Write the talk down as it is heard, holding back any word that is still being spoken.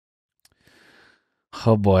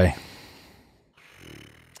Oh boy.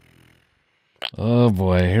 Oh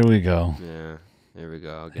boy, here we go. Yeah, here we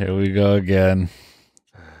go again. Here we go again.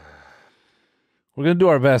 We're gonna do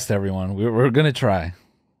our best, everyone. We're gonna try.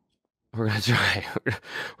 We're gonna try.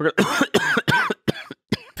 We're gonna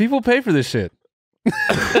People pay for this shit.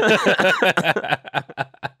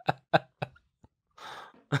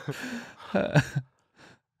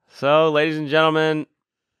 So, ladies and gentlemen,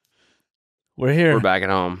 We're here. we're back at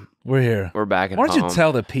home. We're here. We're back at Why home. don't you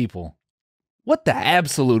tell the people what the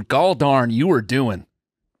absolute gall darn you were doing?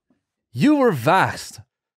 You were vast.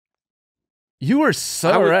 You were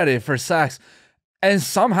so ready for sex, and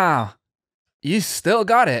somehow you still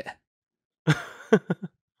got it.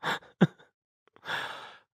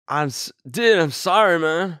 Dude, I'm sorry,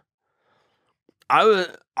 man. I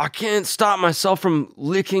can't stop myself from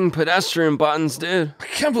licking pedestrian buttons, dude. I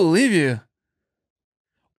can't believe you.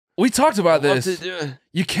 We talked about I love this. to do it.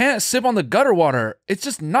 You can't sip on the gutter water. It's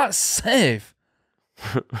just not safe.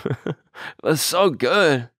 That's so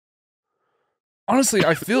good. Honestly,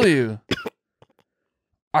 I feel you.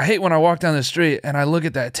 I hate when I walk down the street and I look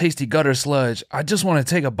at that tasty gutter sludge. I just want to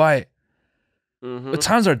take a bite. Mm-hmm. But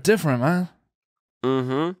times are different, man.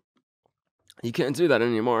 Mm-hmm. You can't do that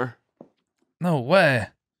anymore. No way.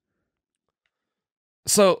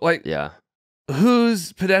 So, like, Yeah.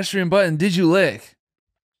 whose pedestrian button did you lick?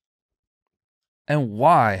 And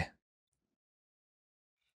why?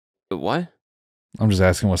 What? I'm just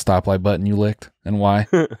asking what stoplight button you licked and why.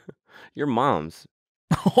 Your mom's.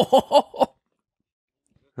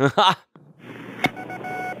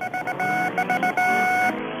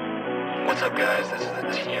 What's up, guys? This is the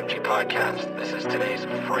TMG Podcast. This is today's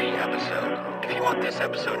free episode. If you want this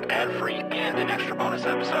episode ad-free and an extra bonus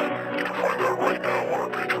episode, you can find that right now on our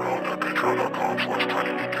Patreon at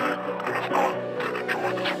patreon.com/tinymeatgang. And if not, then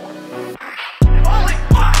enjoy this one. Holy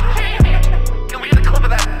fuck! Jamie! Can we get a clip of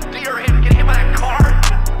that deer getting hit by that car?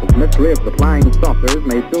 The mystery of the flying saucers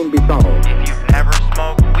may soon be solved. If you've never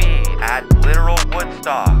smoked weed at literal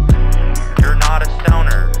Woodstock, you're not a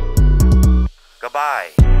stoner. Goodbye.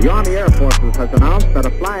 The Army Air Forces has announced that a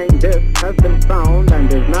flying disc has been found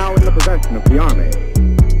and is now in the possession of the Army.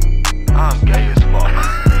 I'm gay as fuck.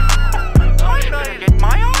 I'm gonna get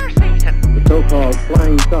my arse eaten. The so-called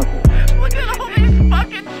flying saucer. Look at all these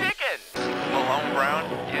fucking chickens. Malone Brown,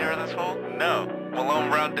 you hear this fool? No. Malone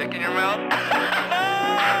Brown dick in your mouth?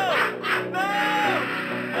 No!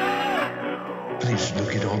 Please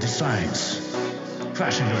look at all the signs.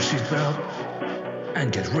 Fasten your seatbelt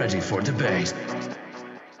and get ready for debate.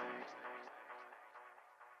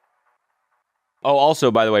 Oh, also,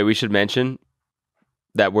 by the way, we should mention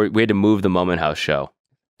that we had to move the Moment House show.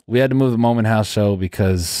 We had to move the Moment House show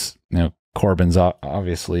because, Corbin's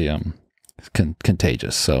obviously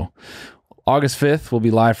contagious. So August 5th, we'll be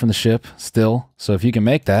live from the ship still. So if you can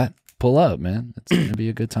make that, pull up, man. It's going to be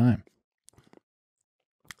a good time.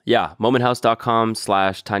 Yeah,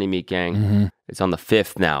 momenthouse.com/tinymeatgang. Mm-hmm. It's on the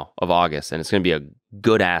 5th now of August, and it's going to be a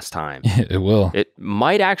good-ass time. It will. It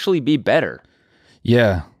might actually be better.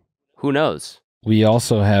 Yeah. Who knows? We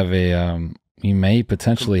also have we may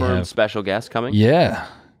potentially Confirmed have special guest coming. Yeah.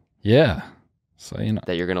 So,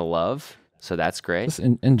 That you're going to love. So that's great. just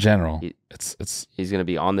in general, it's He's going to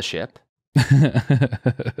be on the ship.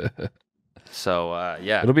 So,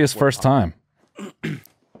 yeah. It'll be his first time.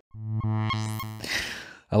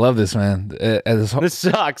 I love this, man. This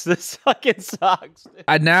sucks. This fucking sucks.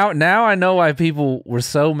 Now I know why people were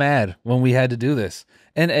so mad when we had to do this.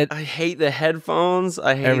 And I hate the headphones.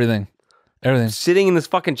 I hate everything. sitting in this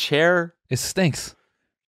fucking chair. It stinks.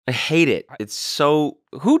 I hate it. It's so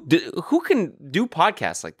who can do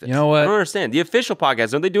podcasts like this? You know what? I don't understand. The official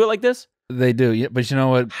podcast, don't they do it like this? They do. Yeah, but you know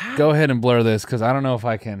what? How? Go ahead and blur this because I don't know if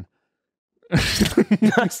I can.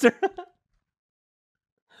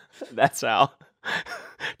 That's how.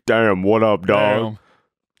 Damn, what up, dog?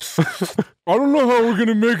 Damn. I don't know how we're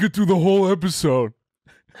gonna make it through the whole episode.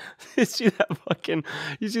 You see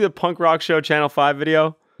the punk rock show Channel 5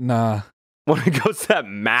 video? Nah. When it goes to that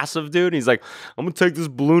massive dude, he's like, I'm gonna take this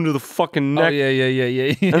balloon to the fucking neck. Oh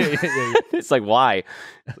yeah. It's like, why?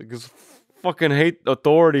 It's like, 'cause fucking hate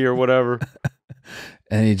authority or whatever.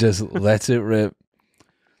 And he just lets it rip.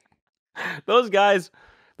 Those guys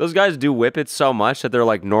do whippets so much that they're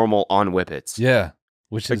like normal on whippets. Yeah.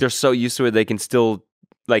 Which Like is they're so used to it, they can still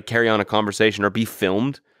like carry on a conversation or be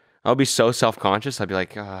filmed. I'll be so self-conscious. I'd be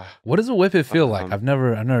like, what does a whippet feel like? I've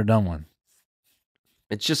never done one.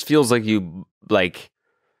 it just feels like you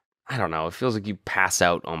I don't know. It feels like you pass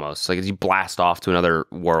out almost, like as you blast off to another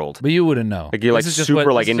world. But you wouldn't know. Like you're like This is just super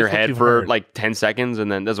what- like this in is your just what head you've for heard. like 10 seconds, and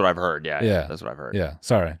then that's what I've heard. Yeah, Yeah. that's what I've heard. Yeah,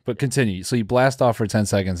 sorry. But continue. So you blast off for 10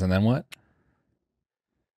 seconds and then what?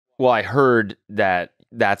 Well, I heard that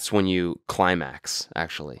that's when you climax,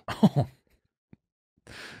 actually.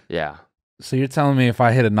 Yeah. So you're telling me if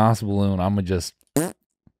I hit a NOS balloon, I'm gonna just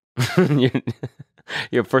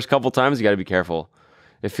Your first couple times, you got to be careful.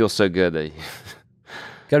 It feels so good that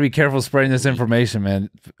gotta be careful spreading this information,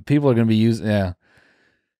 man. People are gonna be using, yeah,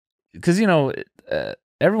 because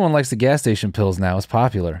everyone likes the gas station pills now. It's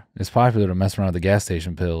popular. It's popular to mess around with the gas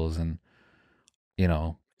station pills, and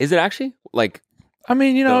Is it actually like? I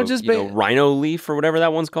mean, just rhino leaf or whatever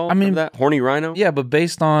that one's called. I mean, remember that horny rhino. Yeah, but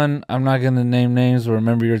based on, I'm not gonna name names, but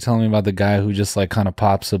remember you were telling me about the guy who just like kind of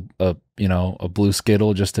pops a blue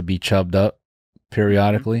Skittle just to be chubbed up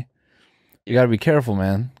periodically. You got to be careful,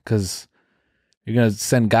 man, because you're gonna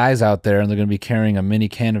send guys out there and they're gonna be carrying a mini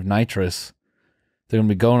can of nitrous. They're gonna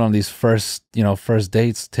be going on these first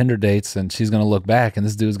dates, Tinder dates, and she's gonna look back and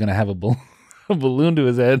this dude's gonna have a balloon to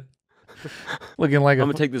his head. Looking like I'm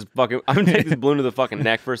gonna take this balloon to the fucking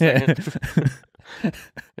neck for a second,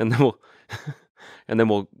 and then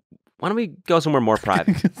we'll. Why don't we go somewhere more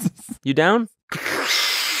private? You down?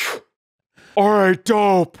 All right,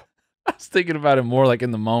 dope. I was thinking about it more like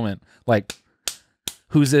in the moment, like,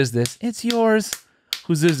 whose is this? It's yours.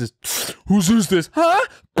 Whose is this? Whose is this? Huh?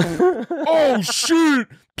 Oh shit!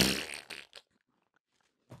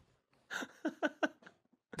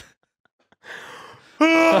 Do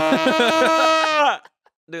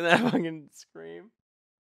that fucking scream.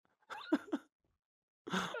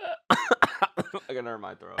 I can hurt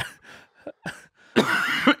my throat.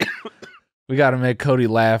 We got to make Cody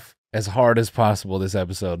laugh as hard as possible this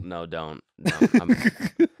episode. No, don't. No,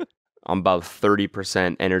 I'm about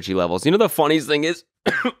 30% energy levels. You know the funniest thing is,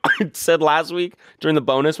 I said last week during the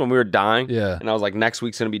bonus when we were dying, yeah, and I was like, next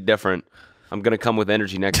week's gonna be different. I'm gonna come with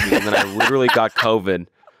energy next week, and then I literally got COVID.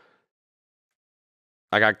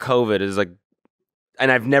 I got COVID. It's like,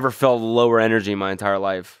 and I've never felt lower energy in my entire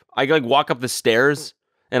life. I like walk up the stairs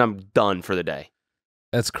and I'm done for the day.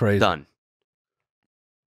 That's crazy. Done.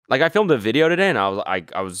 Like I filmed a video today and I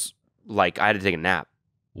was like, I had to take a nap.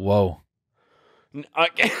 Whoa. I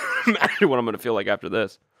can't imagine what I'm going to feel like after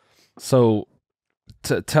this. So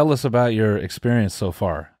tell us about your experience so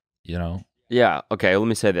far, Yeah. Okay. Let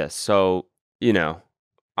me say this. So,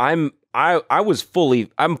 I'm fully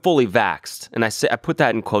vaxxed, and I put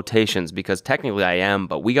that in quotations because technically I am,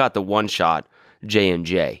 but we got the one shot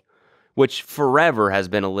J&J, which forever has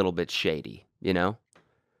been a little bit shady, Yeah.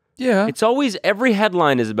 It's always, every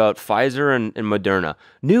headline is about Pfizer and Moderna.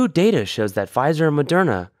 New data shows that Pfizer and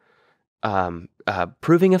Moderna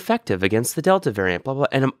proving effective against the Delta variant, blah, blah.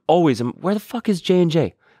 And where the fuck is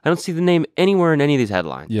J&J? I don't see the name anywhere in any of these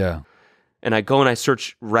headlines. Yeah. And I go and I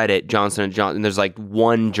search Reddit, Johnson & Johnson, and there's like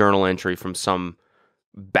one journal entry from some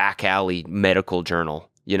back alley medical journal,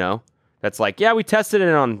 That's like, yeah, we tested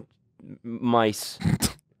it on mice.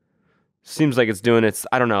 Seems like it's doing its,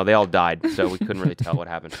 I don't know, they all died, so we couldn't really tell what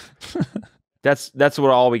happened. That's what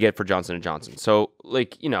all we get for Johnson & Johnson. So,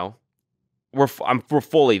 like, we're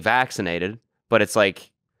fully vaccinated, but it's like,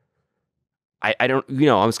 I don't,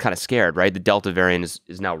 I was kind of scared, right? The Delta variant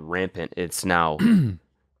is now rampant. It's now...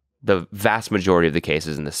 The vast majority of the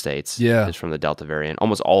cases in the States is from the Delta variant.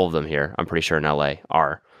 Almost all of them here, I'm pretty sure in LA,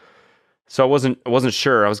 are. So I wasn't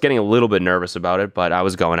sure. I was getting a little bit nervous about it, but I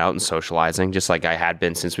was going out and socializing just like I had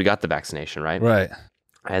been since we got the vaccination, right? Right.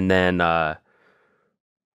 And then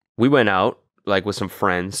we went out like with some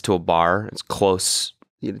friends to a bar. It's close,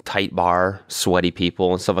 tight bar, sweaty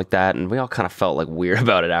people and stuff like that. And we all kind of felt like weird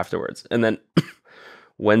about it afterwards. And then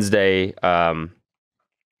Wednesday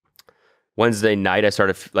night, I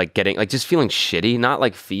started like getting like just feeling shitty, not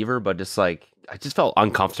like fever, but just like I just felt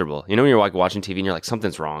uncomfortable. When you're like watching TV and you're like,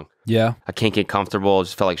 something's wrong. Yeah. I can't get comfortable. I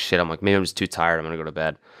just felt like shit. I'm like, maybe I'm just too tired. I'm going to go to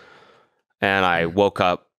bed. And I woke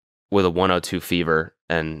up with a 102 fever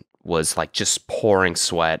and was like just pouring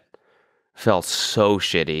sweat. Felt so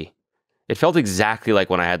shitty. It felt exactly like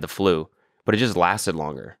when I had the flu, but it just lasted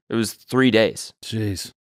longer. It was 3 days.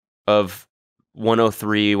 Jeez. Of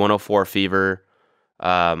 103, 104 fever.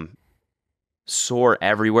 Sore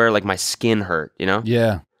everywhere, like my skin hurt,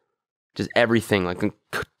 Yeah. Just everything, like a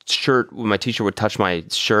shirt, my teacher would touch my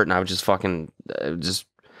shirt and I would just fucking, it just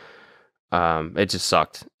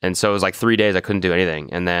sucked. And so it was like 3 days I couldn't do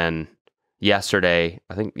anything. And then yesterday,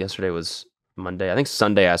 I think yesterday was Monday, I think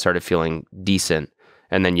Sunday I started feeling decent.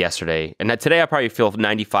 And then yesterday, and today I probably feel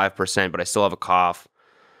 95%, but I still have a cough.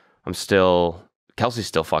 Kelsey's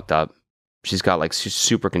still fucked up. She's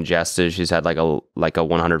super congested. She's had like a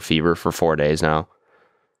 100 fever for 4 days now.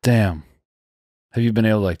 Damn. Have you been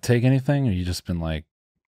able to like take anything, or you just been like,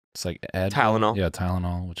 it's like Tylenol? Yeah,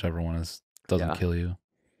 Tylenol, whichever one doesn't kill you.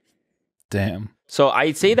 Damn. So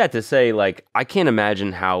I say that to say, like, I can't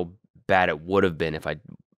imagine how bad it would have been if I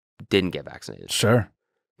didn't get vaccinated. Sure.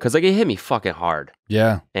 Because, like, it hit me fucking hard.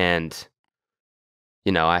 Yeah. And,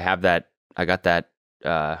 you know, I got that,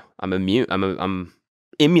 I'm immune, I'm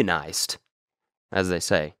immunized, as they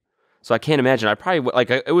say. So I can't imagine. I probably, like,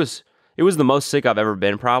 it was the most sick I've ever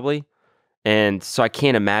been, probably. And so I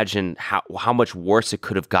can't imagine how much worse it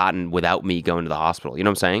could have gotten without me going to the hospital. You know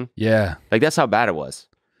what I'm saying? Yeah. Like, that's how bad it was.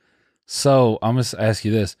 So I'm going to ask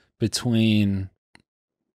you this. Between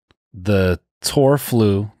the Tor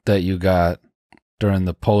flu that you got during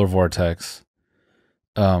the polar vortex,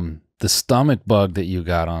 the stomach bug that you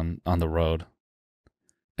got on the road,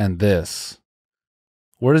 and this,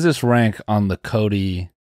 where does this rank on the Cody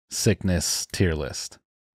sickness tier list?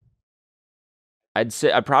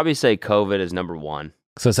 I'd probably say COVID is number 1.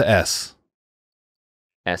 So it's a S.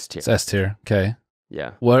 S tier. It's S tier. Okay.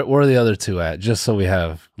 Yeah. Where are the other two at? Just so we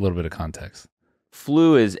have a little bit of context.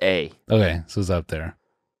 Flu is A. Okay. So it's up there.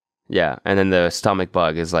 Yeah. And then the stomach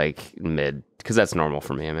bug is like mid, because that's normal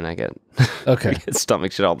for me. I mean, I get, Okay. I get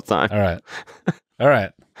stomach shit all the time. All right. All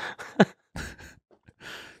right.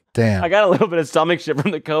 Damn. I got a little bit of stomach shit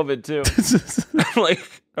from the COVID too. Like,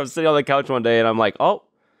 I was sitting on the couch one day and I'm like, oh,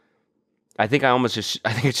 I think I just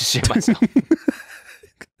shit myself.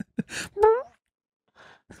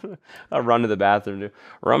 I'll run to the bathroom, dude.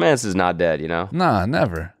 Romance is not dead, you know? Nah,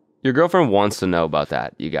 never. Your girlfriend wants to know about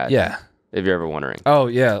that, you guys. Yeah. If you're ever wondering. Oh,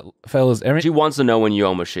 yeah. Fellas, She wants to know when you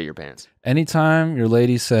almost shit your pants. anytime your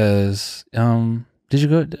lady says, did you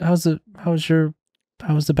go, how was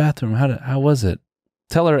the bathroom? How was it?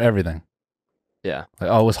 Tell her everything. Yeah. Like,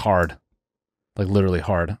 oh, it was hard. Like literally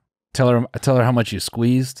hard. Tell her how much you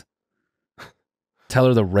squeezed. Tell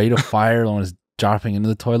her the rate of fire when it's dropping into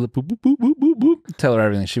the toilet. Boop, boop, boop, boop, boop, boop. Tell her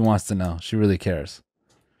everything. She wants to know. She really cares.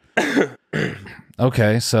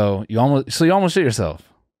 Okay, so you almost shit yourself.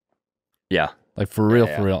 Yeah. Like for real,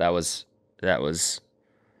 Yeah, for real. That was but that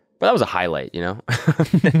was a highlight, you know?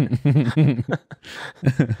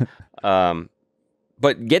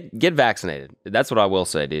 But get vaccinated. That's what I will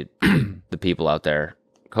say, dude. The people out there.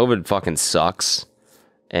 COVID fucking sucks.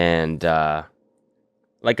 And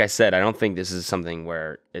like I said, I don't think this is something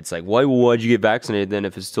where it's like, why'd you get vaccinated then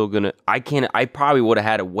if it's still gonna I probably would have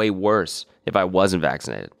had it way worse if I wasn't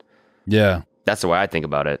vaccinated. Yeah. That's the way I think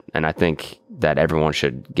about it. And I think that everyone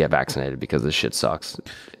should get vaccinated because this shit sucks.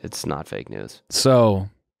 It's not fake news. So,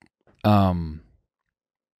 I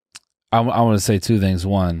want to say two things.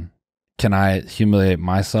 One, can I humiliate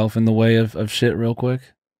myself in the way of shit real quick?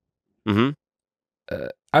 Mm-hmm.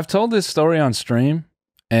 I've told this story on stream,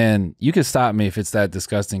 and you can stop me if it's that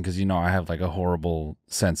disgusting because, you know, I have like a horrible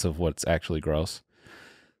sense of what's actually gross.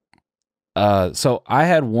 So I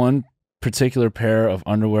had one particular pair of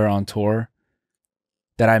underwear on tour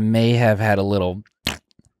that I may have had a little,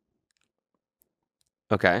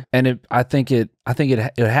 Okay. and I think it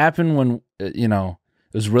happened when, you know,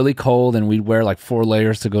 it was really cold and we'd wear like 4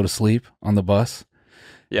 layers to go to sleep on the bus.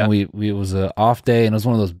 Yeah. And it was an off day, and it was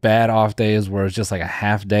one of those bad off days where it's just like a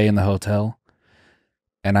half day in the hotel.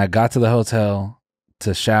 And I got to the hotel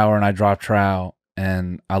to shower and I dropped trout,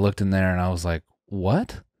 and I looked in there and I was like,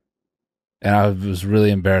 what? And I was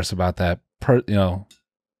really embarrassed about that, you know,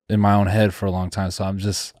 in my own head for a long time. So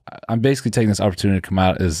I'm basically taking this opportunity to come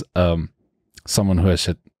out as someone who has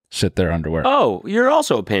shit their underwear. Oh, you're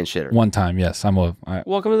also a pants shitter. One time, yes.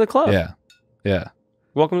 Welcome to the club. Yeah.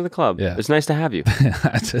 Welcome to the club. Yeah. It's nice to have you.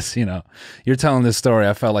 I just, you know, you're telling this story.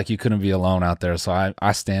 I felt like you couldn't be alone out there. So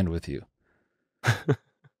I stand with you.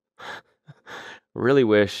 Really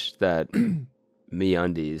wish that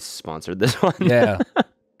MeUndies sponsored this one. Yeah.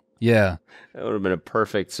 Yeah. That would have been a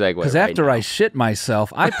perfect segue. Because after I shit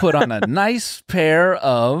myself, I put on a nice pair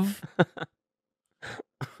of.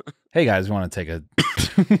 Hey guys, we want to take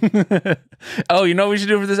a. Oh, you know what we should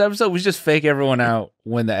do for this episode? We should just fake everyone out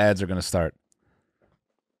when the ads are going to start.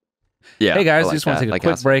 Yeah. Hey guys, I like I just want to that. take a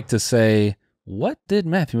quick break to say, what did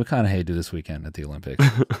Matthew McConaughey do this weekend at the Olympics?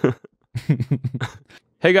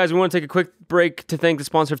 Hey guys, we want to take a quick break to thank the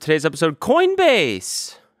sponsor of today's episode,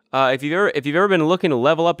 Coinbase. If you've ever been looking to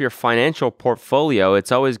level up your financial portfolio,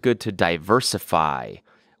 it's always good to diversify.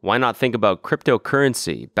 Why not think about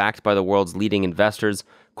cryptocurrency? Backed by the world's leading investors,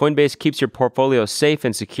 Coinbase keeps your portfolio safe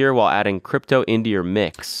and secure while adding crypto into your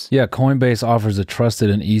mix. Yeah, Coinbase offers a trusted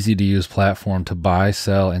and easy-to-use platform to buy,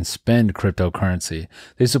 sell, and spend cryptocurrency.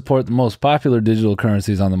 They support the most popular digital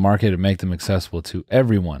currencies on the market and make them accessible to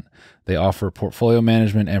everyone. They offer portfolio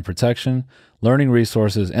management and protection, learning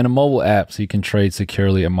resources, and a mobile app so you can trade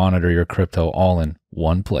securely and monitor your crypto all in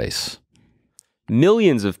one place.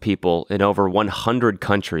 Millions of people in over 100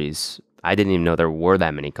 countries I didn't even know there were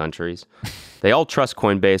that many countries. They all trust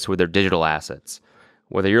Coinbase with their digital assets.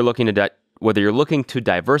 Whether you're looking to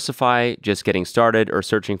diversify, just getting started, or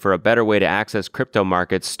searching for a better way to access crypto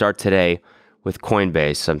markets, start today with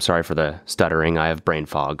Coinbase. I'm sorry for the stuttering. I have brain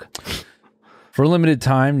fog. For a limited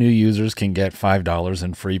time, new users can get $5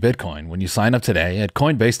 in free Bitcoin when you sign up today at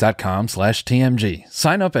Coinbase.com/TMG.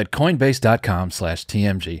 Sign up at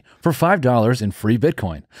Coinbase.com/TMG for $5 in free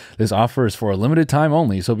Bitcoin. This offer is for a limited time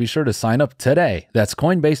only, so be sure to sign up today. That's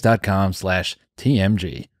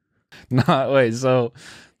Coinbase.com/TMG. Wait, so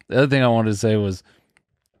the other thing I wanted to say was,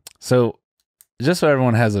 so just so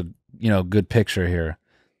everyone has a good picture here,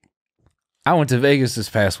 I went to Vegas this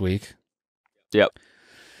past week. Yep.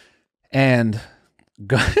 And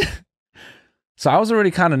so I was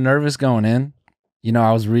already kind of nervous going in.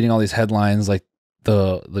 I was reading all these headlines, like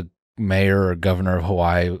the mayor or governor of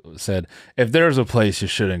Hawaii said, if there's a place you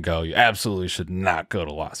shouldn't go, you absolutely should not go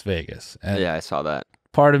to Las Vegas. And yeah, I saw that.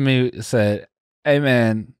 part of me said, hey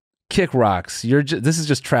man, kick rocks. This is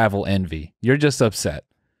just travel envy. You're just upset.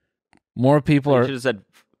 More people You are. should have said,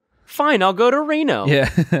 fine, I'll go to Reno. Yeah.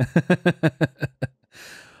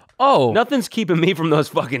 Oh, Nothing's keeping me from those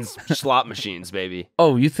fucking slot machines, baby.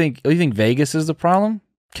 oh, you think Vegas is the problem?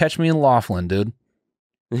 Catch me in Laughlin, dude.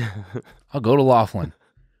 I'll go to Laughlin.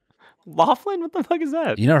 Laughlin? What the fuck is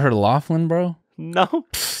that? You never heard of Laughlin, bro? No.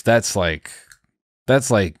 Pfft, that's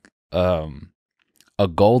like a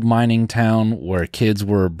gold mining town where kids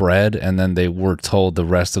were bred and then they were told the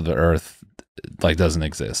rest of the earth doesn't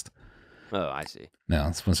exist. Oh, I see. No,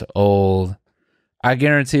 it's been so old. I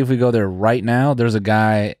guarantee if we go there right now, there's a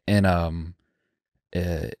guy in a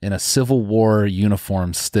Civil War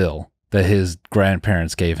uniform still that his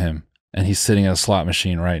grandparents gave him, and he's sitting at a slot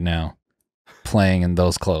machine right now, playing in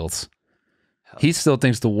those clothes. He still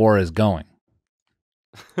thinks the war is going.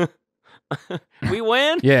 We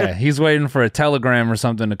win? Yeah, he's waiting for a telegram or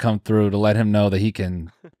something to come through to let him know that he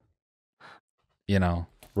can,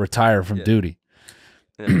 retire from duty.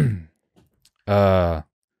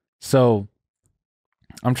 So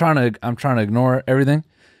I'm trying to ignore everything,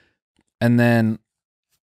 and then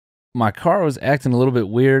my car was acting a little bit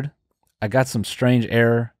weird. I got some strange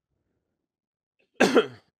error.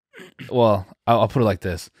 Well, I'll put it like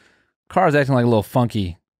this: car is acting like a little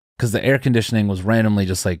funky because the air conditioning was randomly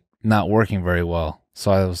just not working very well.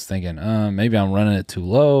 So I was thinking, maybe I'm running it too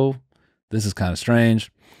low. This is kind of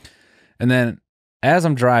strange. And then as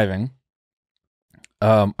I'm driving,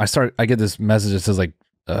 I get this message that says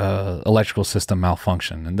electrical system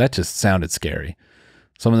malfunction, and that just sounded scary.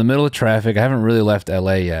 So I'm in the middle of traffic. I haven't really left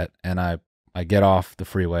LA yet, and I get off the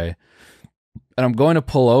freeway, and I'm going to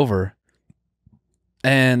pull over.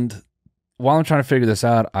 And while I'm trying to figure this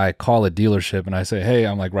out, I call a dealership and I say, hey,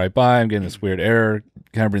 I'm right by. I'm getting this weird error.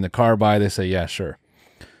 Can I bring the car by? They say, yeah, sure.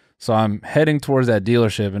 So I'm heading towards that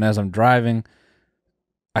dealership, and as I'm driving,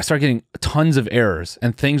 I start getting tons of errors,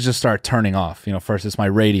 and things just start turning off. First it's my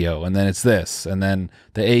radio, and then it's this, and then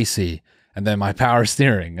the AC, and then my power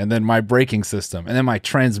steering, and then my braking system, and then my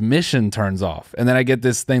transmission turns off. And then I get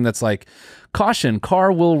this thing that's like, caution,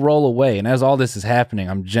 car will roll away. And as all this is happening,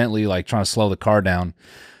 I'm gently trying to slow the car down,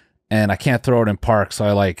 and I can't throw it in park.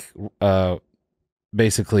 So I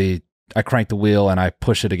basically I crank the wheel and I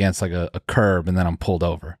push it against a curb, and then I'm pulled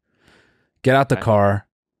over. Get out the car.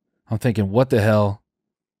 I'm thinking, what the hell?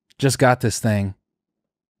 Just got this thing.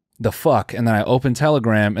 The fuck? And then I open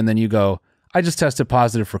Telegram, and then you go, I just tested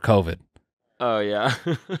positive for COVID. Oh, yeah.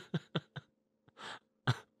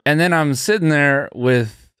 And then I'm sitting there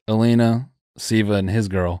with Alina, Siva, and his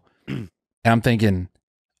girl, and I'm thinking,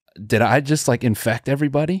 did I just infect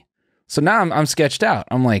everybody? So now I'm sketched out.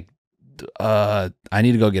 I'm like, I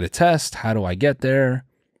need to go get a test. How do I get there?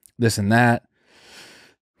 This and that.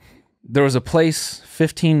 There was a place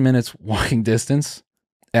 15 minutes walking distance,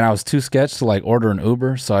 and I was too sketched to order an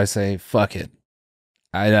Uber. So I say, fuck it.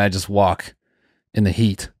 I just walk in the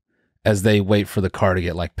heat as they wait for the car to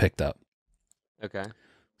get picked up. Okay.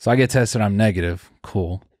 So I get tested. I'm negative.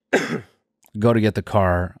 Cool. Go to get the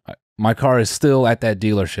car. My car is still at that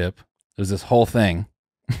dealership. There's this whole thing.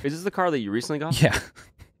 Is this the car that you recently got? Yeah.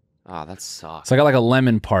 Oh, that sucks. So I got a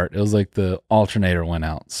lemon part. It was the alternator went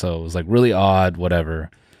out. So it was really odd, whatever.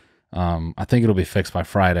 I think it'll be fixed by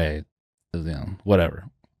Friday. Whatever.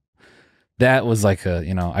 That was I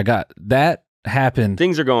got that happened.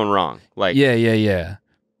 Things are going wrong. Yeah.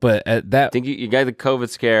 But at that, I think you got the COVID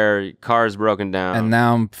scare, your car's broken down. and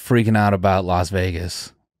now I'm freaking out about Las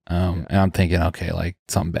Vegas. And I'm thinking, okay,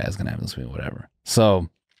 something bad's gonna happen this week, whatever. So,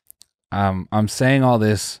 I'm saying all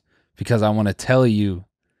this because I want to tell you,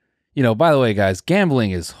 by the way, guys,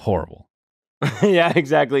 gambling is horrible. Yeah,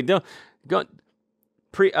 exactly.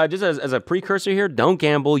 just as a precursor here, don't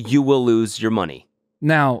gamble. You will lose your money.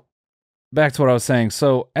 Now, back to what I was saying.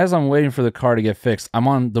 So as I'm waiting for the car to get fixed, I'm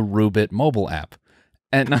on the Roobit mobile app.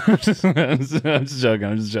 And no, I'm just joking.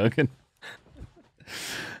 I'm just joking.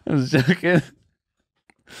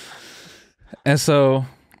 And so,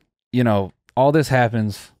 you know, all this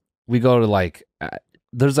happens. We go to like,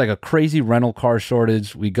 there's like a crazy rental car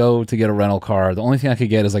shortage. We go to get a rental car. The only thing I could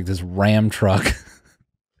get is like this Ram truck.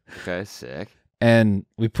 Okay, sick. And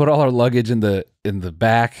we put all our luggage in the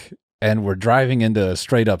back, and we're driving into a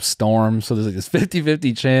straight up storm. So there's like this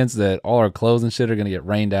 50-50 chance that all our clothes and shit are gonna get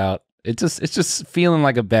rained out. It's just feeling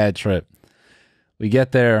like a bad trip. We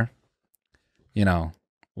get there, you know,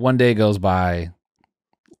 one day goes by,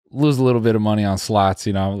 lose a little bit of money on slots,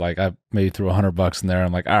 you know, like I maybe threw $100 in there.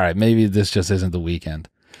 I'm like, all right, maybe this just isn't the weekend.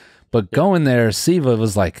 But going there, Siva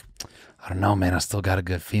was like, I don't know, man, I still got a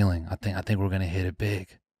good feeling. I think we're gonna hit it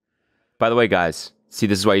big. By the way, guys, see,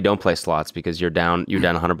 this is why you don't play slots, because you're down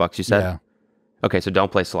 $100, you said? Yeah. Okay, so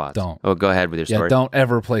don't play slots. Don't. Oh, go ahead with your story. Yeah, don't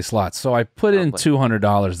ever play slots. So I put in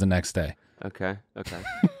 $200 the next day. Okay.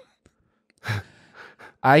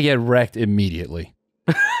 I get wrecked immediately.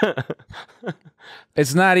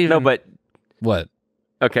 It's not even. No, but what?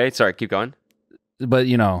 okay, sorry, keep going. But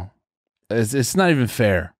you know, it's not even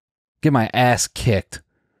fair. Get my ass kicked,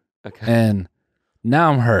 Okay. and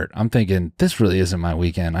now I'm hurt. I'm thinking this really isn't my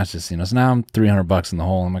weekend. I just, you know, so now I'm $300 in the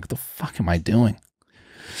hole. I'm like, what the fuck am I doing?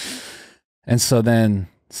 And so then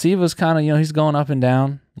Siva's kind of, you know, he's going up and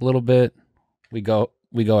down a little bit. We go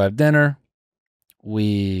have dinner.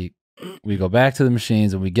 We go back to the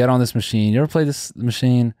machines, and we get on this machine. You ever play this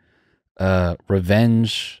machine?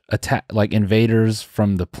 Revenge attack, like Invaders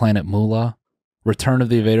from the planet Moolah. Return of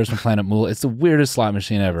the Invaders from planet Moolah. It's the weirdest slot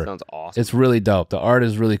machine ever. Sounds awesome. It's really dope. The art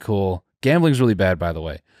is really cool. Gambling's really bad, by the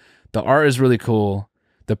way. The art is really cool.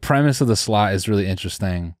 The premise of the slot is really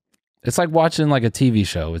interesting. It's like watching like a TV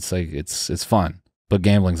show. It's like it's fun, but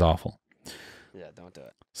gambling's awful. Yeah, don't do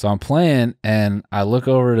it. So I'm playing, and I look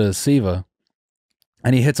over to Siva,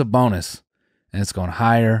 and he hits a bonus, and it's going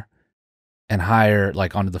higher and higher,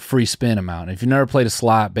 like onto the free spin amount. If you've never played a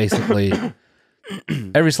slot, basically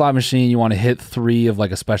every slot machine, you want to hit 3 of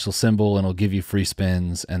like a special symbol, and it'll give you free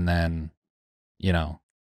spins, and then, you know,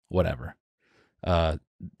 whatever.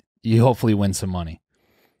 You hopefully win some money.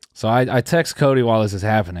 So I text Cody while this is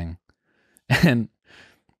happening, and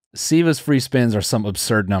Siva's free spins are some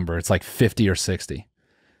absurd number. It's like 50 or 60.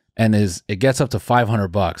 And it gets up to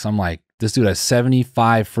 $500. I'm like, this dude has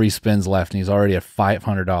 75 free spins left, and he's already at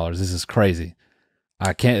 $500. This is crazy.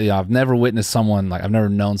 I can't, you know, I've never witnessed someone, like, I've never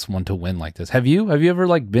known someone to win like this. Have you? Have you ever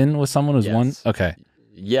like been with someone who's won? Okay.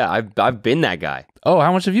 Yeah, I've been that guy. Oh,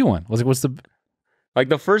 how much have you won? What's the Like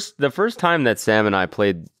the first time that Sam and I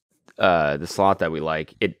played the slot that we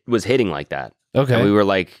like, it was hitting like that. Okay. And we were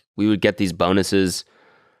like, we would get these bonuses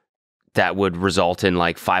that would result in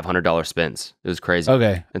like $500 spins. It was crazy.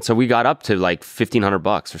 Okay. And so we got up to like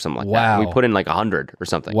 $1,500 or something like that. Wow. We put in like 100 or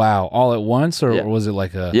something. Wow. All at once, or Yeah. was it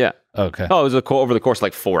like a? Yeah. Okay. Oh, it was over the course of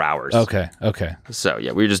like 4 hours. Okay. Okay. So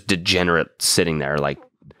yeah, we were just degenerate sitting there like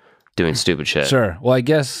doing stupid shit. Sure. Well, I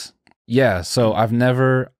guess, yeah. So I've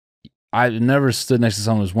never stood next to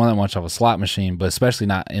someone who's won that much off a slot machine, but especially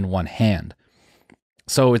not in one hand.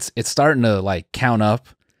 So it's starting to like count up.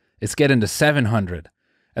 It's getting to 700.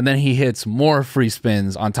 And then he hits more free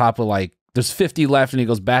spins on top of like, there's 50 left, and he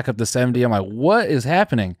goes back up to 70. I'm like, what is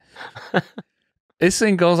happening? This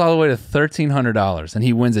thing goes all the way to $1,300, and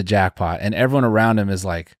he wins a jackpot. And everyone around him is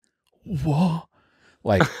like, whoa.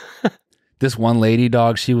 Like, this one lady,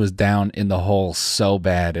 dog, she was down in the hole so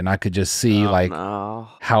bad. And I could just see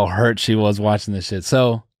how hurt she was watching this shit.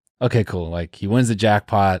 So, okay, cool. Like, he wins the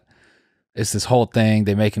jackpot. It's this whole thing.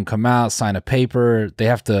 They make him come out, sign a paper. They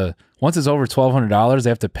have to, once it's over $1,200, they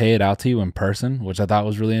have to pay it out to you in person, which I thought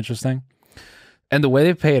was really interesting. And the way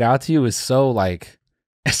they pay it out to you is so like,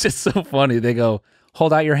 it's just so funny. They go,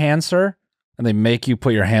 hold out your hand, sir. And they make you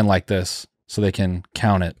put your hand like this so they can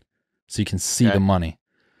count it, so you can see the money.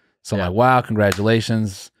 So I'm like, wow,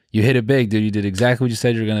 congratulations. You hit it big, dude. You did exactly what you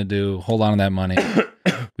said you were going to do. Hold on to that money.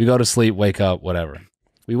 We go to sleep, wake up, whatever.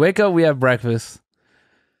 We wake up, we have breakfast.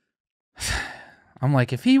 I'm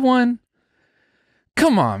like, if he won,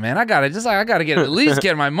 come on, man. I gotta get at least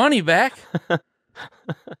get my money back.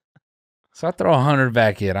 So I throw 100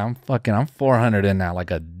 back in. I'm 400 in now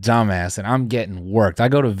like a dumbass, and I'm getting worked. I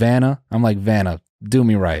go to Vanna. I'm like, Vanna, do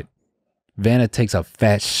me right. Vanna takes a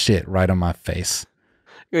fat shit right on my face.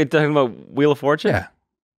 You're talking about Wheel of Fortune? Yeah.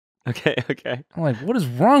 Okay. I'm like, what is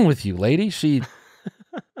wrong with you, lady? You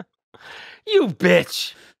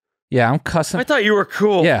bitch. Yeah, I'm cussing. I thought you were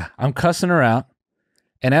cool. Yeah, I'm cussing her out.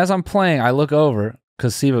 And as I'm playing, I look over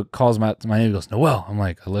because Siva calls my name and goes, Noel. I'm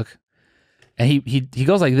like, I look. And he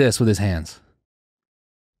goes like this with his hands.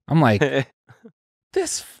 I'm like,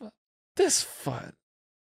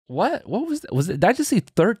 what was that? Did I just see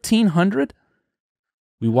 1,300?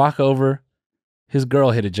 We walk over. His girl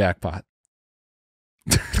hit a jackpot.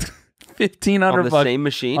 1,500 On the bucks same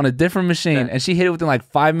machine? on a different machine, Yeah. and she hit it within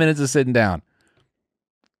like 5 minutes of sitting down.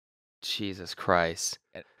 Jesus Christ.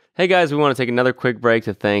 Hey guys, we want to take another quick break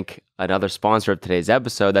to thank another sponsor of today's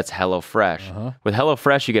episode. That's HelloFresh. With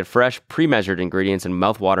HelloFresh, you get fresh, pre-measured ingredients and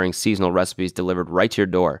mouth-watering seasonal recipes delivered right to your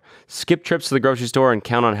door. Skip trips to the grocery store and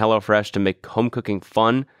count on HelloFresh to make home cooking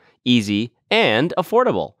fun, easy, and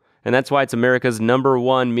affordable. And that's why it's America's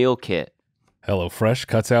 #1 meal kit. HelloFresh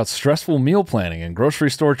cuts out stressful meal planning and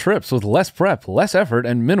grocery store trips with less prep, less effort,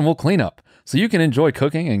 and minimal cleanup, so you can enjoy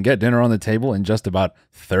cooking and get dinner on the table in just about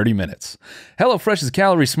 30 minutes. HelloFresh's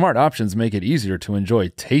calorie-smart options make it easier to enjoy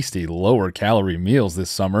tasty, lower-calorie meals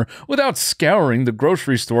this summer without scouring the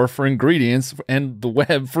grocery store for ingredients and the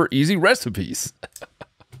web for easy recipes.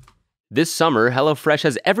 This summer, HelloFresh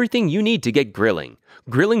has everything you need to get grilling.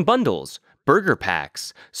 Grilling bundles, burger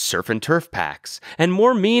packs, surf and turf packs, and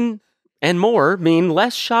more mean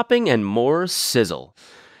less shopping and more sizzle.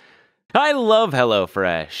 I love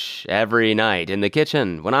HelloFresh every night in the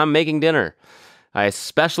kitchen when I'm making dinner. I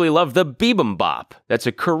especially love the bibimbap. That's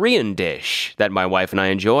a Korean dish that my wife and I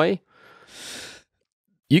enjoy.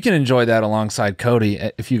 You can enjoy that alongside Cody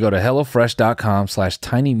if you go to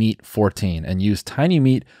HelloFresh.com/tinymeat14 and use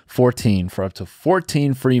tinymeat14 for up to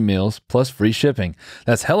 14 free meals plus free shipping.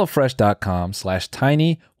 That's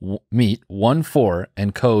HelloFresh.com/tinymeat14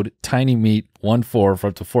 and code tinymeat14 for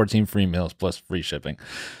up to 14 free meals plus free shipping.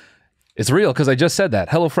 It's real because I just said that.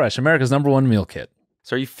 HelloFresh, America's #1 meal kit.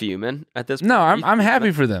 So are you fuming at this point? No, I'm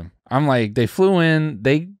happy for them. I'm like, they flew in,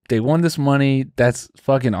 they won this money. That's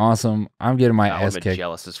fucking awesome. I'm getting my I would ass have been kicked.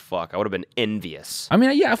 jealous as fuck. I would have been envious. I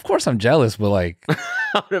mean, yeah, of course I'm jealous, but like, I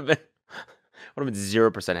would have been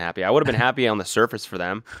 0% happy. I would have been happy on the surface for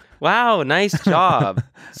them. Wow, nice job.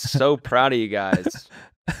 So proud of you guys.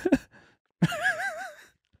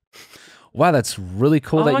 wow, that's really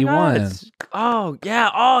cool that my you God, won. Oh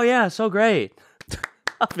yeah, so great.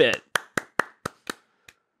 Love it.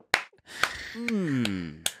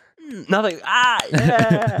 Nothing.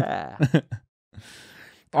 Yeah.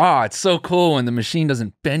 Oh, it's so cool when the machine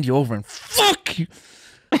doesn't bend you over and fuck you.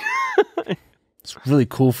 It's really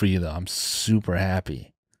cool for you, though. I'm super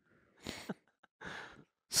happy.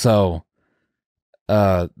 So,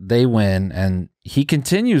 they win, and he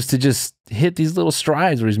continues to just hit these little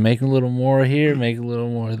strides where he's making a little more here, making a little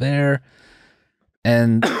more there.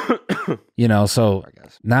 And, you know, so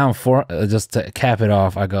now I'm just to cap it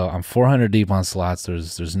off, I'm 400 deep on slots.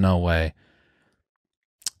 There's no way.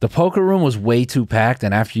 The poker room was way too packed,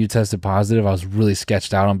 and after you tested positive, I was really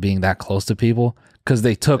sketched out on being that close to people because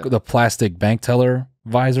they took the plastic bank teller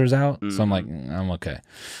visors out. So I'm like, I'm okay.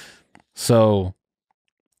 So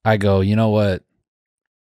I go, you know what?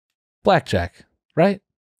 Blackjack, right?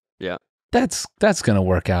 Yeah. That's gonna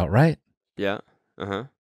work out, right? Yeah.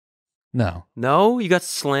 No. No, you got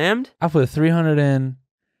slammed? I put 300 in,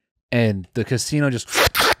 and the casino just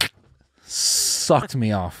sucked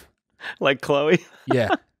me off. Like Chloe? Yeah.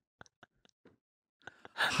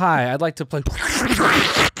 Hi, I'd like to play.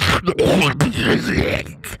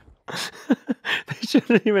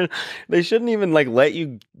 They shouldn't even like let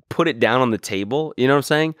you put it down on the table. You know what I'm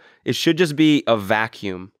saying? It should just be a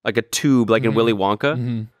vacuum, like a tube, like in Willy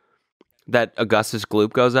Wonka, that Augustus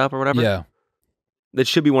Gloop goes up or whatever. Yeah. That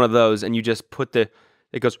should be one of those, and you just put it's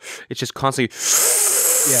just constantly.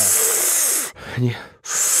 Yeah. And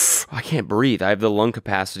I can't breathe. I have the lung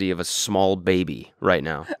capacity of a small baby right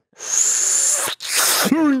now.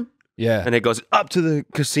 Yeah. And it goes up to the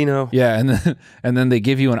casino. Yeah, and then they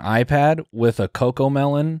give you an iPad with a Coco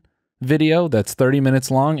Melon video that's 30 minutes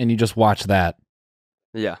long, and you just watch that.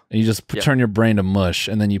 Yeah. And you just turn your brain to mush,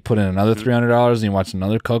 and then you put in another $300, and you watch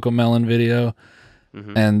another Coco Melon video,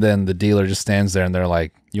 and then the dealer just stands there, and they're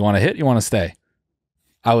like, "You want to hit? You want to stay?"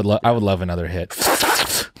 I would love another hit.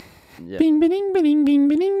 Yeah. Bing, bing, bing, bing, bing,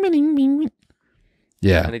 bing, bing, bing.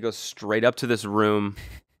 Yeah. And it goes straight up to this room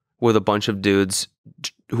with a bunch of dudes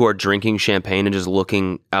who are drinking champagne and just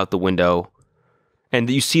looking out the window. And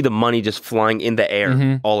you see the money just flying in the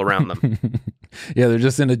air all around them. Yeah, they're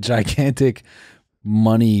just in a gigantic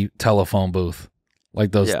money telephone booth.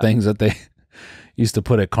 Like those things that they used to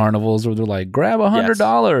put at carnivals where they're like, grab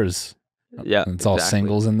 $100. Yeah. And it's all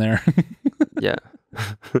singles in there. Yeah.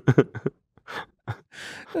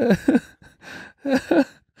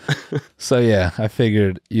 So yeah, I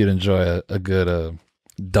figured you'd enjoy a good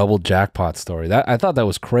double jackpot story. I thought that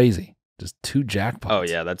was crazy Just 2 jackpots. Oh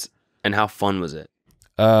yeah, and how fun was it?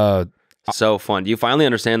 Uh, So fun. Do you finally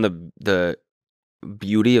understand the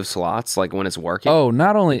beauty of slots, like when it's working? oh,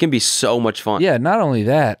 not only It can be so much fun. yeah, not only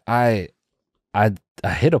that, I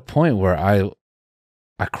hit a point where I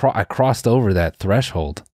crossed over that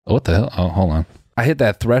threshold. What the hell? Oh, hold on. I hit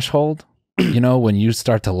that threshold. When you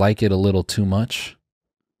start to like it a little too much.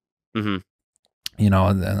 Mm-hmm. And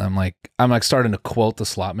I'm like starting to quote the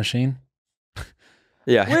slot machine.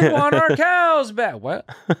 Yeah. We want our cows back. What?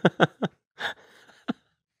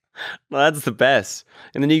 Well, that's the best.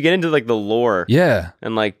 And then you get into like the lore Yeah.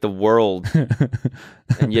 and like the world,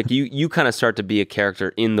 and you kind of start to be a character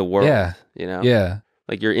in the world. Yeah. Yeah.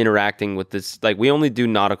 Like you're interacting with this. Like we only do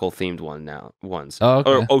nautical themed ones. Oh,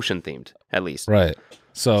 okay. Or ocean themed at least. Right.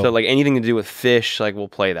 So like anything to do with fish, like we'll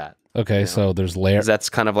play that. okay. So there's Larry. 'Cause that's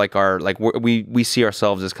kind of like our like we see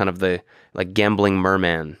ourselves as kind of the like gambling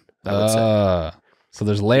merman. I would say. So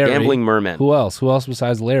there's Larry. Gambling merman. Who else? Who else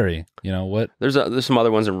besides Larry? What? There's some other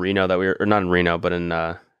ones in Reno that or not in Reno, but in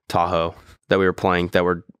Tahoe that we were playing that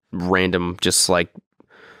were random, just like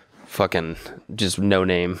fucking just no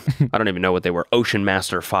name. I don't even know what they were. Ocean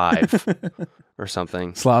Master 5 or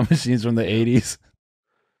something. Slot machines from the 80s.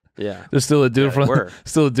 Yeah. There's still a dude Yeah,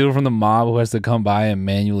 they were. from the mob who has to come by and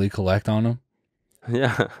manually collect on them.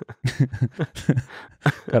 Yeah.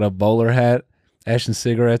 Got a bowler hat, ashing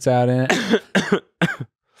cigarettes out in it.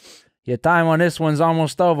 Your time on this one's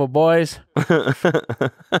almost over, boys.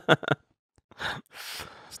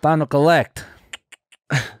 It's time to collect.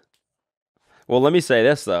 Well, let me say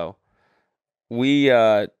this though. We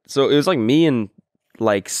so it was like me and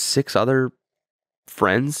like 6 other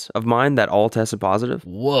friends of mine that all tested positive.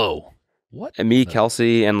 Whoa. What? And me,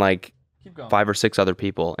 Kelsey, and like Keep going. 5 or 6 other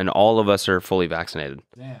people, and all of us are fully vaccinated.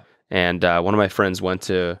 Damn. And one of my friends went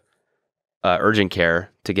to urgent care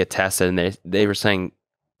to get tested, and they were saying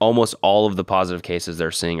almost all of the positive cases they're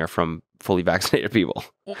seeing are from fully vaccinated people.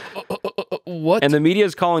 What? And the media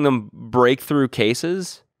is calling them breakthrough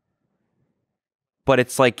cases, but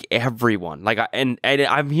it's like everyone. Like, and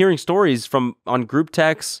I'm hearing stories on group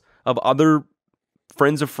texts of other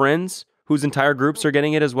friends of friends whose entire groups are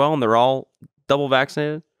getting it as well, and they're all double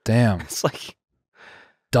vaccinated. Damn. It's like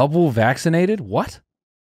Double vaccinated? What?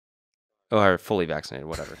 or fully vaccinated,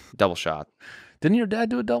 whatever, double shot. Didn't your dad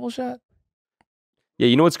do a double shot? Yeah,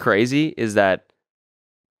 you know what's crazy is that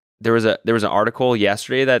there was an article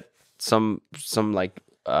yesterday that some like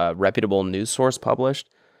reputable news source published,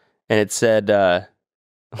 and it said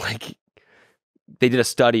like they did a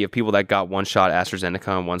study of people that got 1 shot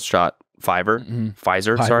AstraZeneca and 1 shot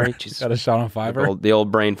Pfizer. Sorry, Jesus. Got a shot on Fiverr. The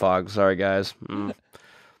old brain fog. Sorry, guys.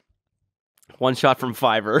 1 shot from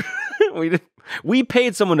Fiverr. We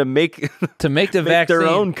paid someone to make To make the make vaccine. their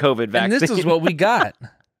own COVID vaccine. And this is what we got.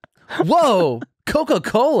 Whoa,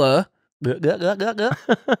 Coca-Cola.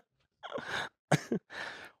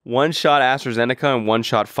 1 shot AstraZeneca and 1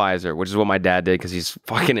 shot Pfizer, which is what my dad did because he's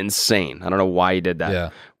fucking insane. I don't know why he did that. Yeah.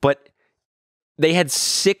 But they had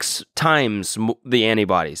 6 times the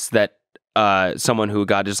antibodies that someone who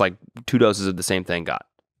got just like 2 doses of the same thing got.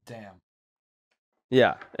 Damn.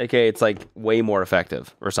 Yeah. Okay, it's like way more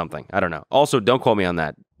effective or something. I don't know. Also, don't quote me on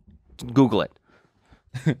that. Google it.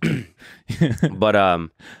 But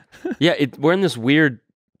yeah, we're in this weird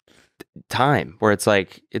time where it's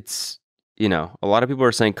like a lot of people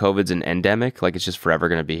are saying COVID's an endemic, like it's just forever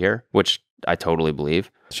going to be here, which I totally believe.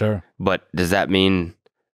 Sure. But does that mean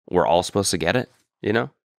we're all supposed to get it?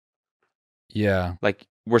 Yeah. Like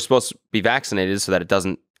we're supposed to be vaccinated so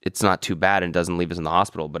that it's not too bad and doesn't leave us in the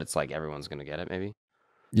hospital, but it's like everyone's going to get it maybe.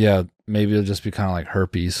 Yeah. Maybe it'll just be kind of like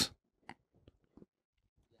herpes.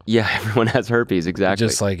 Yeah, everyone has herpes, exactly.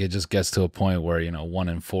 Just like it just gets to a point where, 1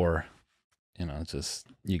 in 4, it's just,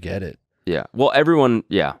 you get it. Yeah. Well,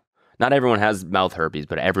 not everyone has mouth herpes,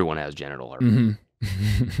 but everyone has genital herpes.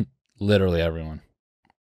 Mm-hmm. Literally everyone.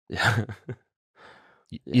 Yeah.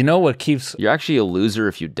 You know what keeps You're actually a loser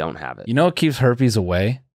if you don't have it. You know what keeps herpes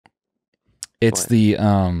away? It's What?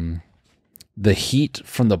 the heat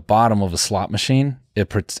from the bottom of a slot machine.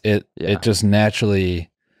 It just naturally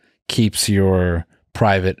keeps your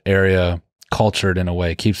private area cultured in a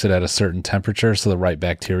way, keeps it at a certain temperature so the right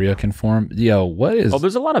bacteria can form. What is? Oh,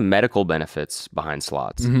 there's a lot of medical benefits behind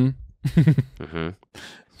slots. Mm-hmm.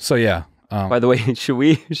 So yeah. By the way, should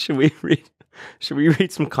we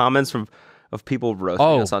read some comments of people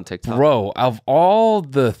roasting us on TikTok? Bro, of all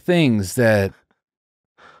the things that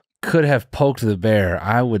could have poked the bear,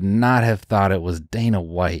 I would not have thought it was Dana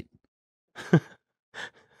White.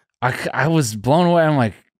 I was blown away. I'm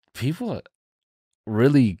like, people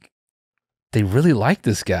really like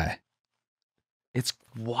this guy. It's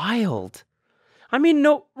wild. I mean,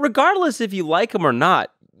 no, regardless if you like him or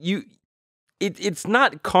not, it's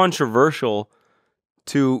not controversial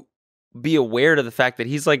to be aware of the fact that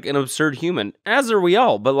he's like an absurd human, as are we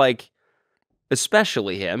all, but like,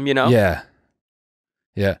 especially him, you know? Yeah.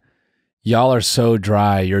 Yeah. Y'all are so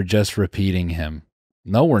dry, you're just repeating him.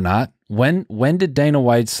 No, we're not. When did Dana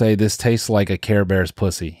White say this tastes like a Care Bear's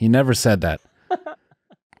pussy? He never said that.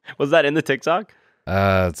 Was that in the TikTok?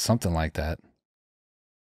 Something like that.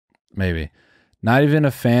 Maybe. Not even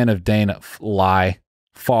a fan of Dana. Lie.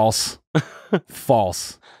 False.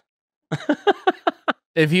 False.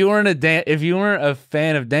 If you weren't a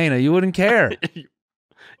fan of Dana, you wouldn't care.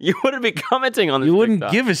 You wouldn't be commenting on this. You wouldn't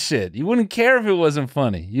TikTok. give a shit. You wouldn't care if it wasn't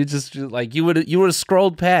funny. You just like you would have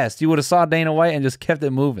scrolled past. You would have saw Dana White and just kept it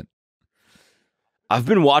moving. I've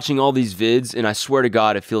been watching all these vids, and I swear to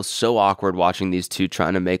God, it feels so awkward watching these two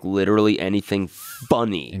trying to make literally anything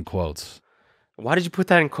funny. In quotes. Why did you put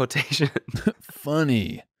that in quotation?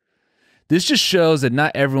 Funny. This just shows that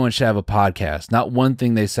not everyone should have a podcast. Not one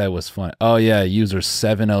thing they said was funny. Oh yeah, user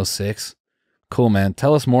 706. Cool, man.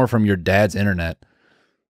 Tell us more from your dad's internet.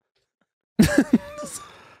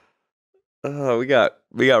 Oh, we got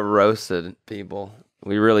roasted, people.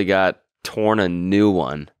 We really got torn a new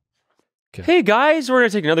one. Okay. Hey guys, we're going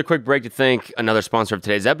to take another quick break to thank another sponsor of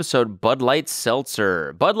today's episode, Bud Light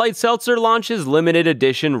Seltzer. Bud Light Seltzer launches limited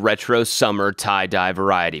edition retro summer tie-dye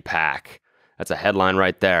variety pack. That's a headline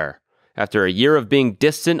right there. After a year of being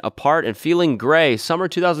distant, apart, and feeling gray, summer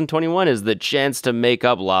 2021 is the chance to make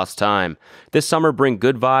up lost time. This summer, bring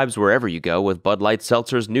good vibes wherever you go with Bud Light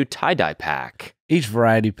Seltzer's new tie-dye pack. Each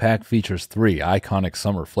variety pack features 3 iconic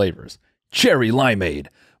summer flavors: cherry limeade,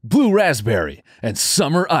 blue raspberry, and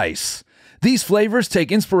summer ice. These flavors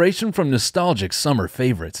take inspiration from nostalgic summer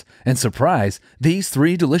favorites. And surprise, these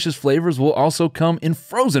 3 delicious flavors will also come in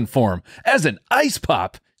frozen form as an ice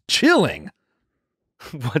pop. Chilling.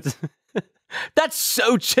 What? That's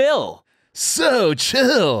so chill. So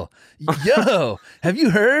chill. Yo, have you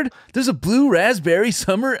heard? There's a blue raspberry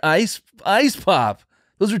summer ice pop.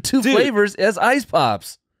 Those are 2 Dude. flavors as ice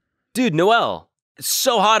pops. Dude, Noel, it's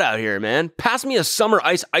so hot out here, man. Pass me a summer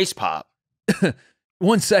ice pop.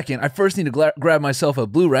 1 second. I first need to grab myself a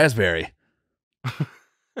blue raspberry.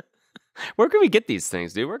 Where can we get these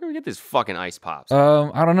things, dude? Where can we get these fucking ice pops?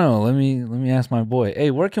 I don't know. Let me ask my boy.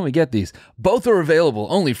 Hey, where can we get these? Both are available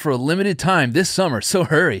only for a limited time this summer, so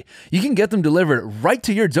hurry. You can get them delivered right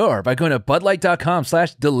to your door by going to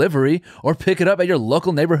budlight.com/delivery or pick it up at your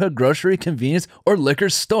local neighborhood grocery, convenience, or liquor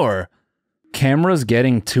store. Cameras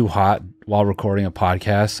getting too hot while recording a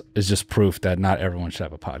podcast is just proof that not everyone should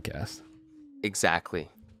have a podcast. Exactly.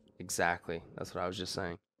 That's what I was just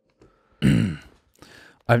saying.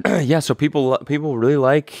 Yeah, so people really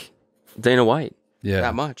like Dana White. Yeah.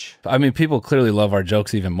 That much. I mean, people clearly love our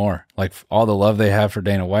jokes even more. Like all the love they have for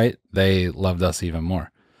Dana White, they loved us even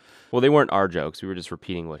more. Well, they weren't our jokes. We were just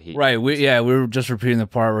repeating what he... Right. We were just repeating the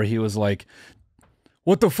part where he was like,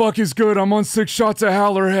 "What the fuck is good? I'm on 6 shots of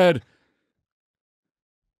Hallerhead."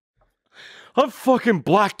 I'm fucking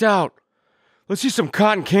blacked out. Let's see some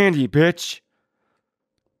cotton candy, bitch.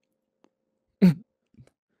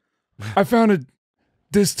 I found it.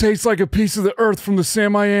 This tastes like a piece of the earth from the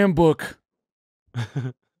Sam I Am book.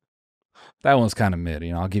 That one's kind of mid,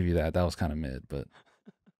 I'll give you that. That was kind of mid, but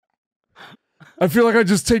I feel like I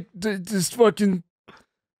just take this fucking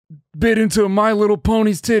bit into My Little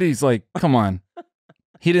Pony's titties. Like, come on.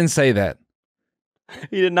 He didn't say that.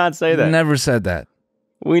 He did not say that. Never said that.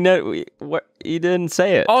 We know he didn't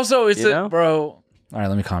say it. Also, it's bro. All right,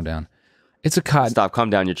 let me calm down. It's a cotton. Stop, calm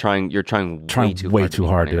down. You're trying way too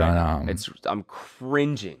hard, dude. Right? I know. I'm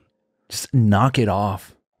cringing. Just knock it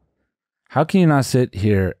off. How can you not sit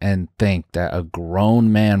here and think that a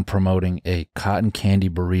grown man promoting a cotton candy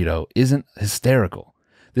burrito isn't hysterical?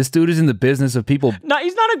 This dude is in the business of people. No,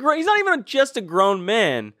 he's not even just a grown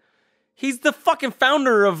man. He's the fucking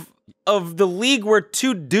founder of the league where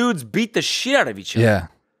 2 dudes beat the shit out of each other. Yeah.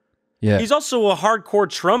 Yeah. He's also a hardcore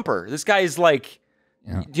Trumper. This guy is like,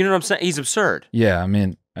 Yeah. do you know what I'm saying? He's absurd. Yeah, I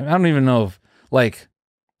mean, I don't even know if, like,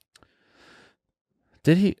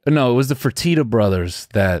 did he? No, it was the Fertitta brothers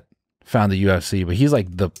that found the UFC, but he's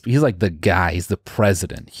like the guy. He's the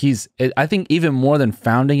president. I think even more than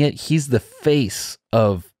founding it, he's the face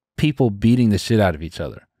of people beating the shit out of each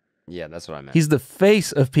other. Yeah, that's what I meant. He's the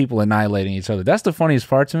face of people annihilating each other. That's the funniest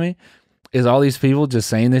part to me, is all these people just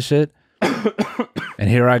saying this shit. And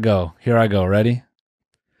here I go. Ready?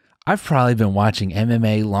 I've probably been watching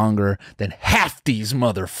MMA longer than half these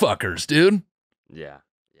motherfuckers, dude. Yeah.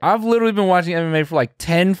 I've literally been watching MMA for like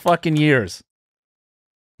 10 fucking years.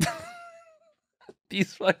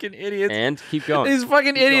 These fucking idiots. And keep going. These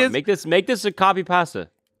fucking Keep going. idiots. Make this a copy pasta.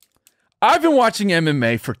 I've been watching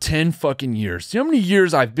MMA for 10 fucking years. Do you know how many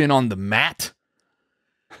years I've been on the mat?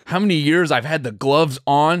 How many years I've had the gloves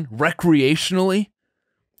on recreationally?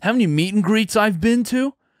 How many meet and greets I've been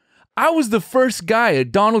to? I was the first guy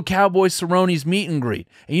at Donald Cowboy Cerrone's meet and greet.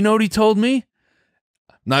 And you know what he told me?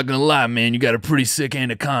 Not gonna lie, man, you got a pretty sick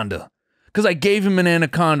anaconda. Because I gave him an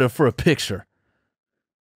anaconda for a picture.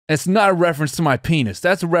 It's not a reference to my penis.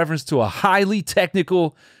 That's a reference to a highly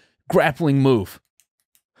technical grappling move.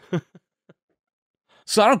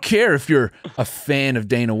 So I don't care if you're a fan of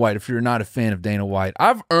Dana White, if you're not a fan of Dana White.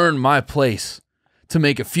 I've earned my place to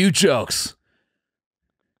make a few jokes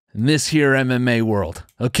in this here MMA world,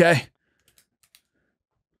 okay?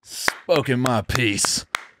 Spoken my piece.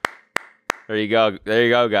 There you go. There you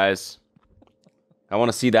go, guys. I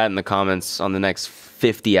want to see that in the comments on the next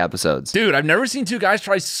 50 episodes. Dude, I've never seen two guys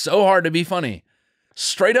try so hard to be funny.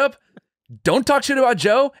 Straight up, don't talk shit about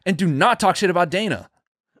Joe and do not talk shit about Dana.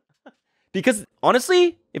 Because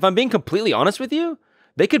honestly, if I'm being completely honest with you,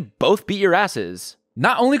 they could both beat your asses.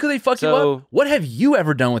 Not only could they fuck you So- up, what have you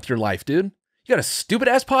ever done with your life, dude? You got a stupid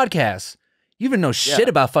ass podcast. You even know shit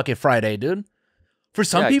about fucking Friday, dude. For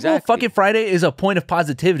some Yeah, people, exactly. fucking Friday is a point of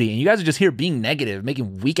positivity, and you guys are just here being negative,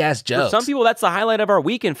 making weak ass For jokes. some people, that's the highlight of our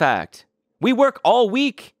week, in fact. We work all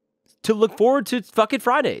week to look forward to fucking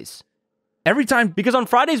Fridays. every time, Because on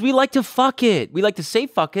Fridays, we like to fuck it. We like to say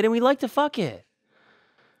fuck it, and we like to fuck it.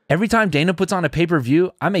 every time Dana puts on a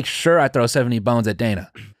pay-per-view, I make sure I throw 70 bones at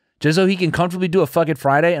Dana. Just so he can comfortably do a fucking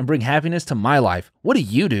Friday and bring happiness to my life. What do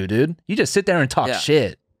you do, dude? You just sit there and talk Yeah.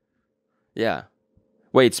 shit. Yeah.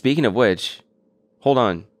 Wait, speaking of which, hold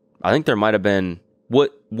on. I think there might have been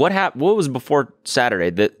what was before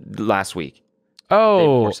Saturday last week.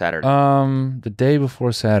 Oh, before Saturday. The day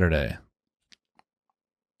before Saturday.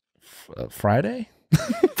 Friday?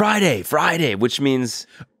 Friday, which means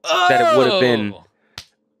that it would have been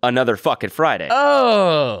another fucking Friday.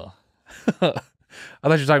 Oh. I thought you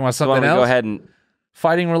were talking about So why something don't we else. go ahead and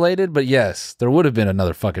Fighting related, but yes, there would have been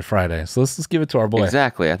another fucking Friday. So let's give it to our boy.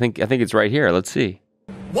 exactly. I think it's right here. Let's see.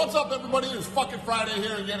 What's up, everybody? It's fucking Friday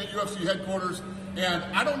here again at UFC headquarters. And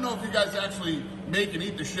I don't know if you guys actually make and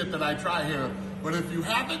eat the shit that I try here, but if you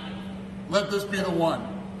haven't, let this be the one.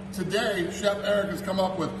 Today, Chef Eric has come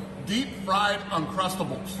up with deep fried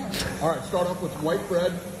Uncrustables. All right, start off with white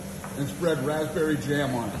bread and spread raspberry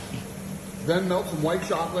jam on it. Then melt some white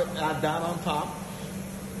chocolate, add that on top.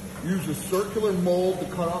 Use a circular mold to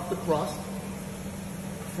cut off the crust.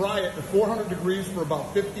 Fry it at 400 degrees for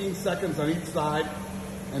about 15 seconds on each side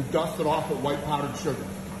and dust it off with white powdered sugar.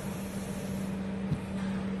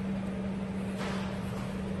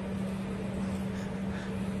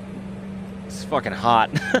 It's fucking hot.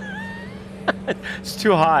 It's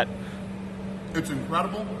too hot. It's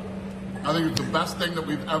incredible. I think it's the best thing that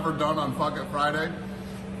we've ever done on fucking Friday.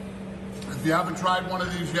 If you haven't tried one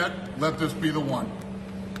of these yet, let this be the one.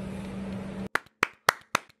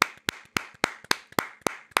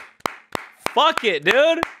 Fuck it,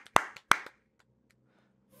 dude.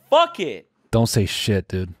 Fuck it. Don't say shit,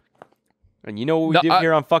 dude. And you know what we No, do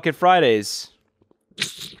here on fucking Fridays?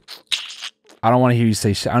 I don't want to hear you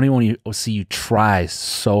say shit. I don't even want to see you try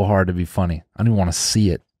so hard to be funny. I don't even want to see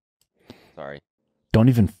it. Sorry. Don't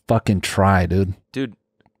even fucking try, dude. Dude,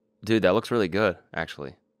 that looks really good,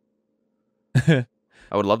 actually. I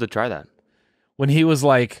would love to try that. When he was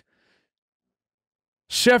like,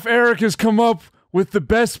 Chef Eric has come up with the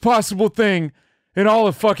best possible thing in all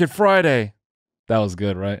of fucking Friday. That was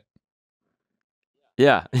good, right?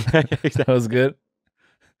 Yeah. That was good.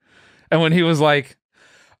 And when he was like,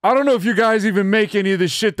 I don't know if you guys even make any of the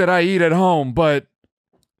shit that I eat at home, but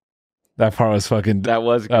that part was fucking, That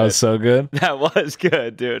was good. that was so good. That was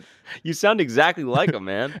good, dude. You sound exactly like him,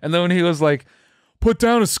 man. And then when he was like, put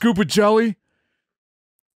down a scoop of jelly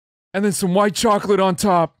and then some white chocolate on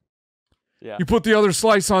top. Yeah. You put the other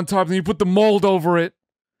slice on top, and you put the mold over it.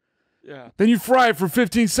 Yeah. Then you fry it for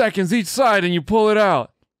 15 seconds each side, and you pull it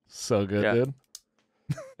out. So good, Yeah. dude.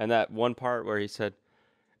 And that one part where he said,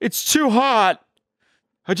 "It's too hot.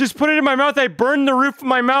 I just put it in my mouth. I burned the roof of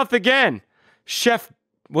my mouth again." Chef,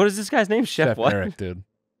 what is this guy's name? Chef what? Eric, dude.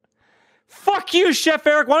 Fuck you, Chef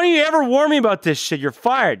Eric. Why don't you ever warn me about this shit? You're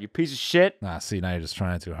fired, you piece of shit. Nah, see, now you're just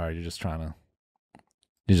trying too hard. You're just trying to.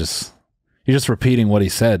 You're just repeating what he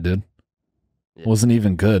said, dude. Yeah. Wasn't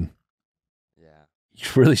even good. Yeah. You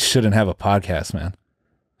really shouldn't have a podcast, man.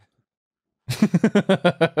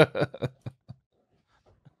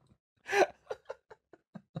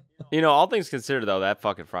 You know, all things considered, though, that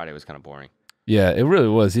fucking Friday was kind of boring. Yeah, it really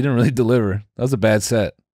was. He didn't really deliver. That was a bad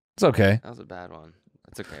set. It's okay. That was a bad one.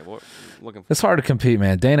 It's okay. We're looking for. It's hard to compete,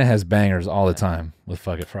 man. Dana has bangers all the time with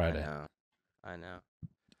Fuck It Friday. I know.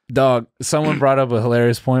 Dog, someone brought up a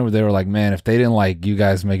hilarious point where they were like, man, if they didn't like you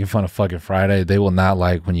guys making fun of Fuck It Friday, they will not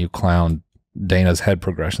like when you clown Dana's head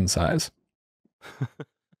progression size.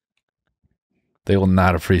 They will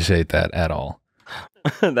not appreciate that at all.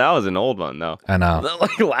 That was an old one, though. I know.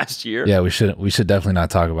 Like last year. Yeah, we should definitely not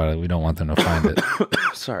talk about it. We don't want them to find it.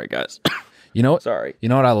 Sorry, guys. You know what? Sorry. You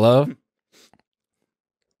know what I love?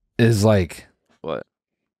 Is like What?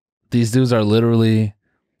 these dudes are literally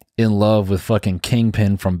in love with fucking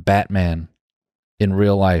Kingpin from Batman in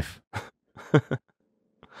real life.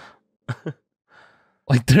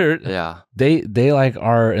 Like they like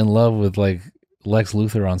are in love with like Lex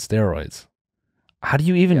Luthor on steroids. How do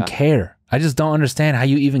you even care? I just don't understand how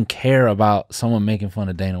you even care about someone making fun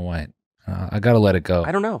of Dana White. I gotta let it go.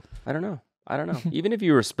 I don't know. Even if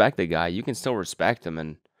you respect the guy, you can still respect him,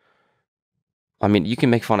 and I mean, you can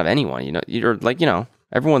make fun of anyone. You know, you're like, you know,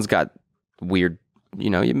 everyone's got weird. You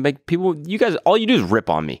know, you make people. You guys, all you do is rip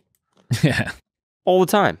on me. Yeah, all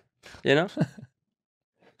the time. You know.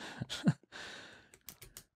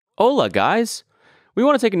 Hola, guys. We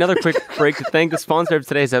want to take another quick break to thank the sponsor of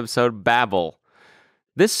today's episode, Babbel.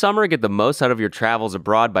 This summer, get the most out of your travels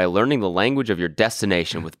abroad by learning the language of your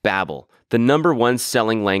destination with Babbel, the #1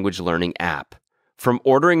 selling language learning app. From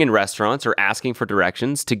ordering in restaurants or asking for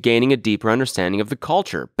directions to gaining a deeper understanding of the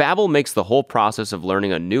culture, Babbel makes the whole process of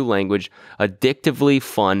learning a new language addictively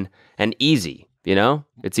fun and easy. You know,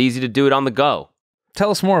 it's easy to do it on the go.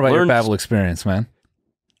 Tell us more about your Babbel experience, man.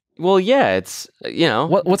 Well, yeah, it's, you know.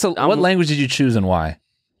 What language did you choose and why?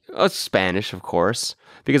 Spanish, of course,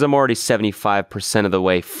 because I'm already 75% of the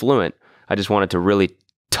way fluent. I just wanted to really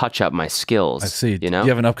touch up my skills. I see. You know? Do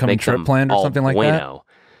you have an upcoming trip planned or something like that?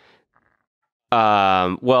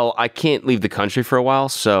 Well, I can't leave the country for a while,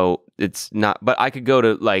 so it's not, but I could go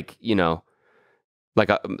to like, you know,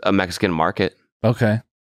 like a Mexican market. Okay.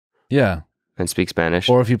 Yeah. And speak Spanish.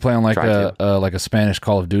 Or if you play on like a Spanish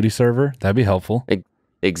Call of Duty server, that'd be helpful.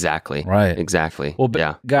 Exactly. Right. Exactly. Well,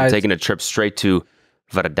 yeah. guys, I'm taking a trip straight to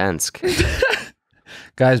Verdansk.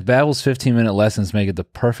 Guys, Babbel's 15-minute lessons make it the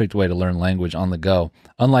perfect way to learn language on the go.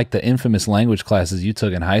 Unlike the infamous language classes you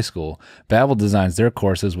took in high school, Babbel designs their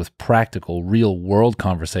courses with practical, real-world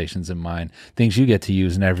conversations in mind, things you get to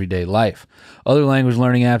use in everyday life. Other language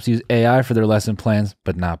learning apps use AI for their lesson plans,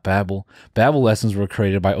 but not Babbel. Babbel lessons were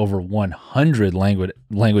created by over 100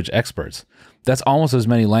 language experts. That's almost as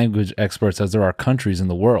many language experts as there are countries in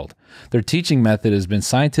the world. Their teaching method has been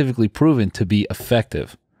scientifically proven to be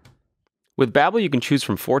effective. With Babbel, you can choose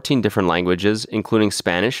from 14 different languages, including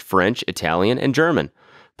Spanish, French, Italian, and German.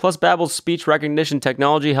 Plus, Babbel's speech recognition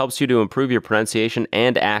technology helps you to improve your pronunciation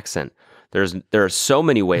and accent. There are so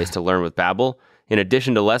many ways to learn with Babbel. In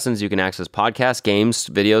addition to lessons, you can access podcasts, games,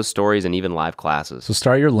 videos, stories, and even live classes. So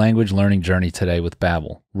start your language learning journey today with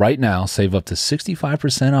Babbel. Right now, save up to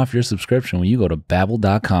 65% off your subscription when you go to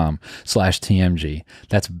babbel.com/TMG.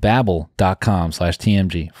 That's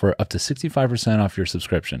babbel.com/TMG for up to 65% off your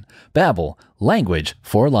subscription. Babbel, language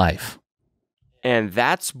for life. And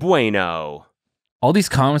that's bueno. All these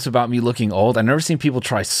comments about me looking old, I've never seen people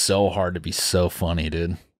try so hard to be so funny,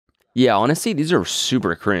 dude. Yeah, honestly, these are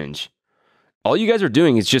super cringe. All you guys are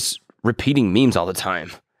doing is just repeating memes all the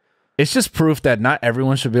time. It's just proof that not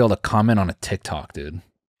everyone should be able to comment on a TikTok, dude.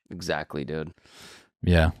 Exactly, dude.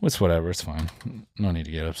 Yeah, it's whatever. It's fine. No need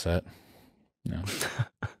to get upset. No.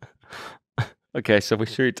 Okay, so we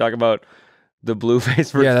should talk about the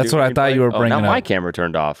Blueface versus. Yeah, that's what I thought you were bringing up. Now my camera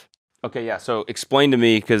turned off. Okay, yeah. So explain to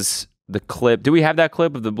me, because the clip. Do we have that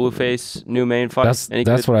clip of the Blueface new main fight?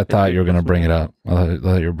 That's what I thought you were going to bring it up. I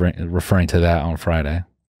thought you were referring to that on Friday.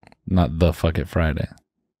 Not the Fuck It Friday.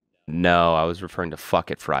 No, I was referring to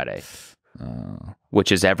Fuck It Friday,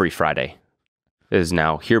 which is every Friday. It is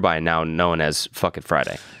now hereby known as Fuck It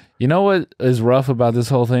Friday. You know what is rough about this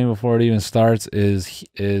whole thing before it even starts is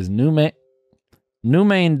New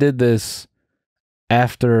Main did this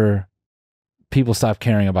after people stopped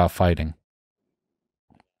caring about fighting.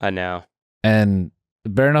 I know. And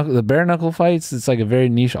the bare knuckle fights, it's like a very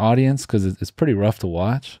niche audience because it's pretty rough to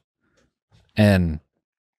watch. And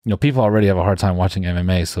you know, people already have a hard time watching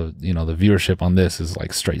MMA, so, you know, the viewership on this is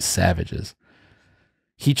like straight savages.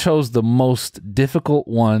 He chose the most difficult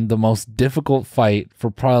one, the most difficult fight for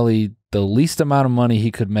probably the least amount of money he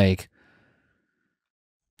could make.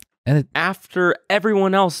 And after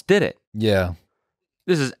everyone else did it. Yeah.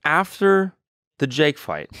 This is after the Jake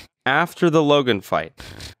fight, after the Logan fight,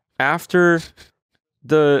 after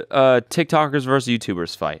the TikTokers versus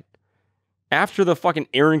YouTubers fight. After the fucking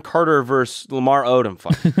Aaron Carter versus Lamar Odom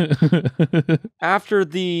fight. After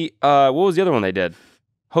the, what was the other one they did?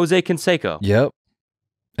 Jose Canseco. Yep.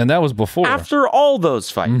 And that was before. After all those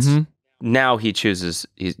fights, Mhm. now he chooses.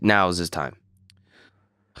 Now is his time.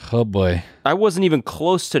 Oh boy. I wasn't even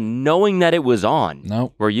close to knowing that it was on.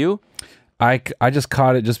 Nope. Were you? I just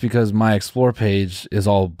caught it just because my Explore page is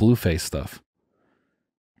all Blueface stuff.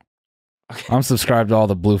 I'm subscribed to all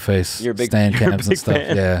the Blueface You're a big- stand you're a cams big and stuff.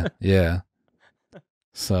 fan. Yeah, yeah.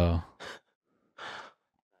 So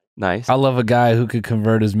Nice. I love a guy who could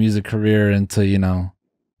convert his music career into,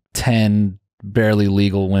 10 barely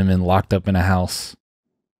legal women locked up in a house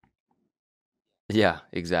Yeah,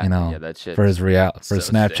 exactly. know, Yeah, that shit. for his for so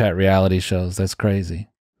Snapchat sick. reality shows. That's crazy.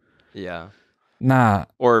 Yeah. Nah,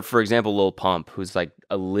 Or for example, Lil Pump, who's like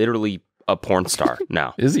literally a porn star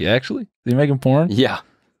now. is he actually? Is he making porn? Yeah.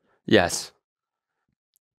 Yes.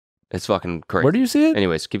 It's fucking crazy. Where do you see it?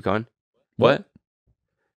 Anyways, keep going. What?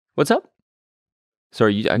 What's up?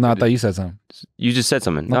 Sorry, you. No, I thought you said something. You just said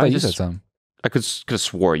something. I No, thought I you just, said something. I could have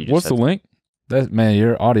swore you just What's said the link? That man,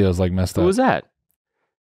 your audio is like messed Who up. was that?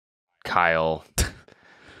 Kyle.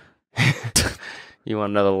 You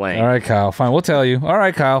want another link? All right, Kyle. Fine, we'll tell you. All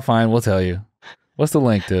right, Kyle. Fine, we'll tell you. What's the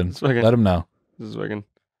link, dude? fucking- Let him know. This is fucking.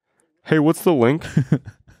 Hey, what's the link?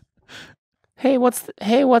 Hey, what's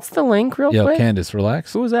the link, real Yo, quick? Candace,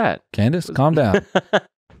 relax. Who was that? Candace, calm down.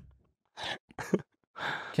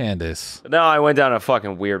 Candace. No, I went down a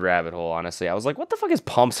fucking weird rabbit hole. Honestly, I was like, "What the fuck is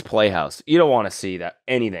Pump's Playhouse?" You don't want to see that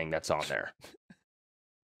anything that's on there.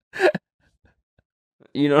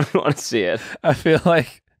 You don't want to see it. I feel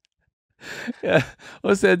like, yeah.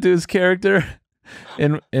 What's that dude's character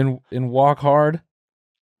in Walk Hard?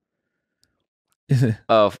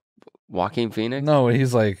 Joaquin Phoenix. No,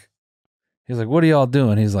 he's like, what are y'all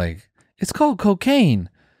doing? He's like, it's called cocaine.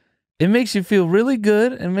 It makes you feel really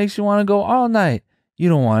good and makes you want to go all night. You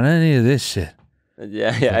don't want any of this shit. Yeah,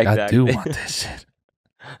 Like, exactly. I do want this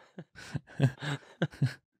shit.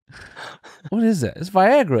 What is that? It's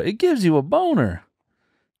Viagra. It gives you a boner.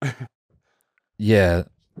 Yeah.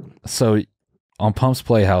 So on Pump's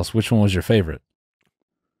Playhouse, which one was your favorite?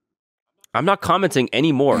 I'm not commenting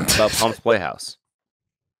anymore about Pump's Playhouse.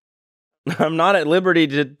 I'm not at liberty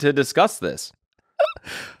to discuss this.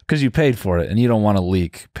 Because you paid for it and you don't want to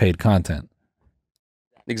leak paid content.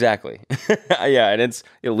 Exactly. Yeah, and it's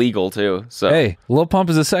illegal too. So Hey, Lil Pump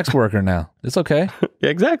is a sex worker now. It's okay. yeah,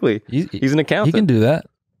 exactly. He's an accountant. He can do that.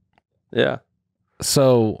 Yeah.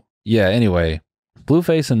 So, yeah, anyway,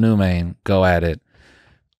 Blueface and New Main go at it.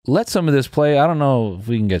 Let some of this play. I don't know if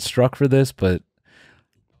we can get struck for this, but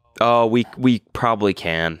Oh, we probably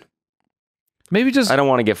can. maybe just I don't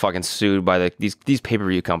want to get fucking sued by these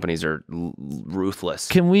pay-per-view companies are ruthless.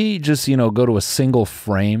 can we just, go to a single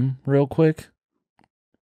frame real quick?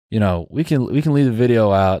 We can leave the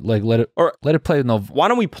video out, like let it play. No, Why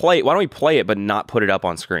don't we play it but not put it up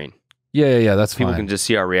on screen? yeah, that's People fine. can just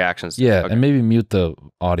see our reactions. Yeah, Okay. and maybe mute the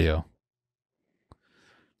audio.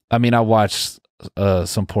 I mean, I watched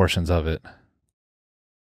some portions of it.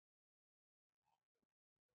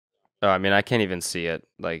 I mean, I can't even see it.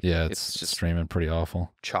 Like, Yeah, it's just streaming pretty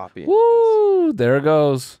awful. choppy. Woo! There it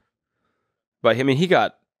goes. But I mean, he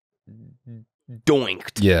got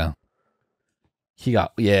doinked. Yeah. He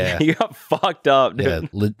got He got fucked up, dude.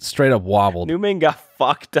 straight up wobbled. Newman got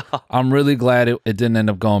fucked up. I'm really glad it didn't end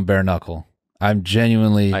up going bare knuckle. I'm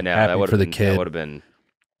genuinely I know happy that for the That kid would have been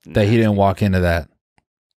that he didn't walk into that.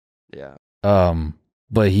 Yeah,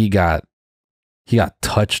 But he got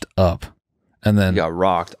touched up, and then he got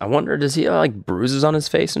rocked. I wonder, does he have like bruises on his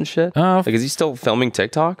face and shit? Like, is he still filming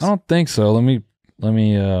TikToks? I don't think so. Let me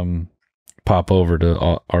pop over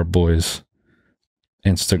to our boys'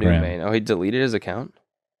 Instagram. Newman. Oh, he deleted his account.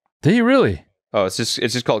 Did he really? Oh, it's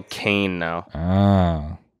just called Kane now.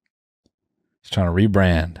 Ah, he's trying to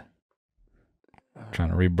rebrand.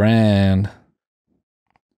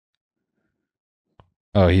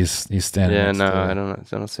 Oh, he's standing. Yeah, next no, to it. I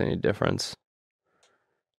don't see any difference.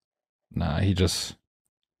 Nah, he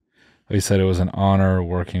said it was an honor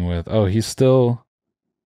working with. Oh, he's just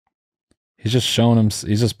showing him.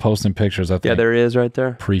 He's just posting pictures. I think. Yeah, there he is right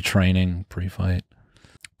there. Pre-training, pre-fight.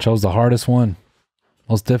 Chose the hardest one,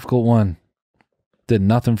 most difficult one. Did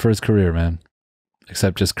nothing for his career, man,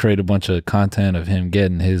 except just create a bunch of content of him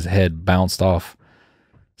getting his head bounced off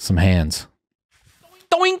some hands.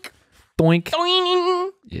 Doink, Doink. doink.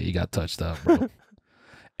 Yeah, you got touched up, bro.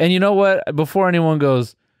 And you know what? Before anyone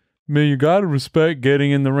goes, man, you got to respect getting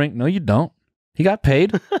in the ring. No, you don't. He got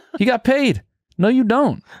paid. He got paid. No, you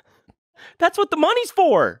don't. That's what the money's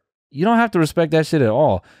for. You don't have to respect that shit at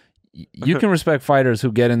all. You can respect fighters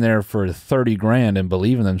who get in there for 30 grand and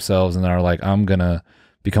believe in themselves and are like, I'm going to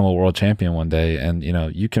become a world champion one day. And,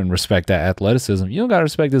 you can respect that athleticism. You don't got to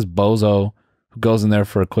respect this bozo who goes in there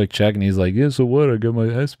for a quick check and he's like, yeah, so what? I got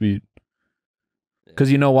my ass beat.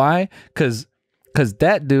 Because you know why? Because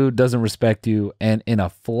that dude doesn't respect you, and in a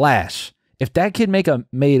flash, if that kid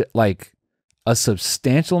made like a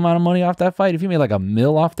substantial amount of money off that fight, if he made like $1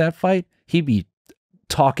 million off that fight, he'd be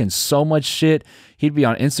talking so much shit. He'd be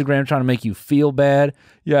on Instagram trying to make you feel bad.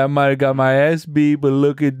 Yeah, I might have got my ass beat, but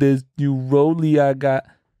look at this new rollie I got.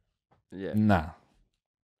 Yeah. Nah.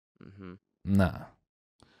 Mm-hmm. Nah.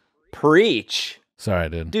 Preach. Sorry,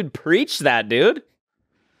 dude. Dude, preach that, dude.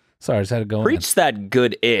 Sorry, I just had to go. Preach that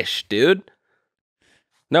good-ish, dude.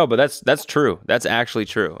 No, but that's true. That's actually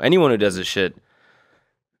true. Anyone who does this shit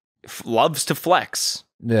loves to flex.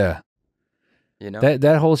 Yeah. You know?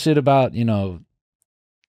 That whole shit about, you know,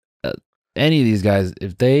 any of these guys,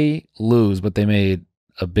 if they lose but they made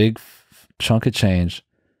a big chunk of change,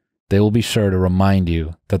 they will be sure to remind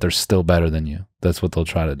you that they're still better than you. That's what they'll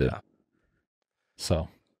try to do. Yeah. So,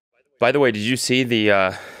 by the way, did you see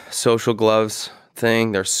the Social Gloves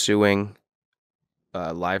thing? They're suing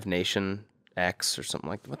Live Nation X or something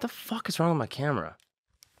like that. What the fuck is wrong with my camera?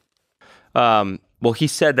 Well, he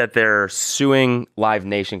said that they're suing Live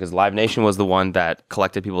Nation because Live Nation was the one that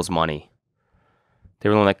collected people's money. They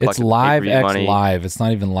were the one that collected it's Live pay-per-view X money. Live. It's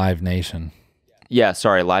not even Live Nation. Yeah,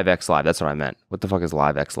 sorry, Live X Live. That's what I meant. What the fuck is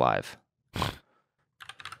Live X Live?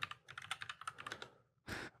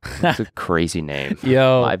 That's a crazy name.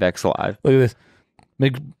 Yo. Live X Live. Look at this.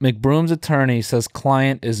 McBroom's attorney says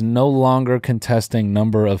client is no longer contesting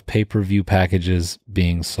number of pay-per-view packages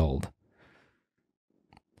being sold.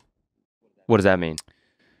 What does that mean?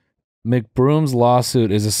 McBroom's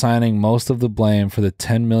lawsuit is assigning most of the blame for the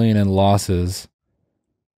 $10 million in losses.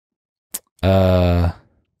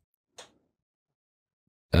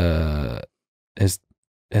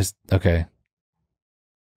 Okay.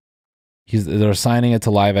 They're assigning it to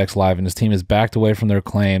LiveX Live, and his team has backed away from their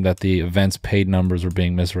claim that the event's paid numbers were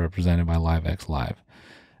being misrepresented by LiveX Live.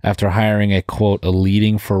 After hiring a, quote, a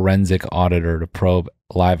leading forensic auditor to probe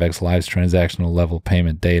LiveX Live's transactional level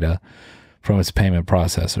payment data from its payment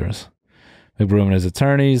processors. McBroom and his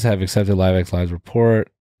attorneys have accepted LiveX Live's report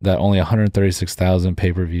that only 136,000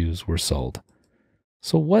 pay-per-views were sold.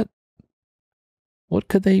 So what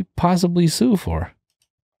could they possibly sue for?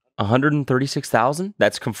 136,000?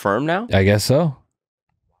 That's confirmed now? I guess so.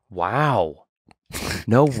 Wow.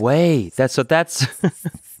 No way. That's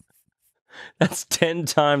 10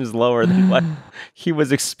 times lower than what he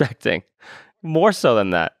was expecting. More so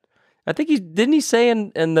than that. I think didn't he say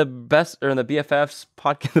in the BFFs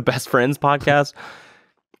podcast, the Best Friends podcast?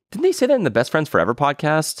 Didn't they say that in the Best Friends Forever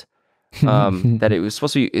podcast? That it was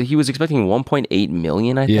supposed to be, he was expecting 1.8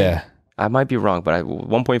 million, I think. Yeah. I might be wrong, but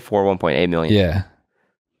 1.4, 1.8 million. Yeah.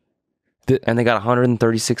 And they got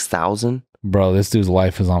 136,000. Bro, this dude's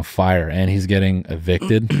life is on fire and he's getting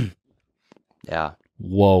evicted. Yeah.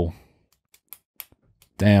 Whoa.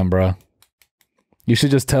 Damn, bro. You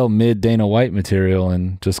should just tell mid Dana White material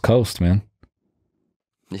and just coast, man.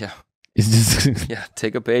 Yeah. It's just Yeah.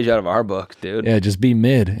 Take a page out of our book, dude. yeah, just be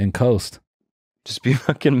mid and coast. Just be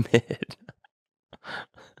fucking mid.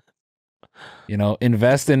 You know,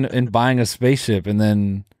 invest in buying a spaceship and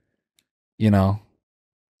then, you know,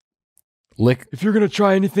 lick. If you're going to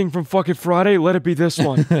try anything from fucking Friday, let it be this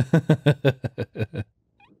one.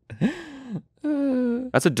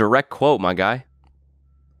 That's a direct quote, my guy.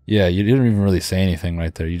 Yeah, you didn't even really say anything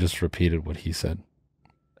right there. You just repeated what he said.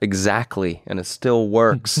 Exactly. And it still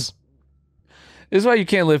works. This is why you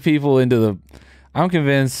can't let people into the... I'm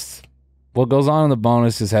convinced what goes on in the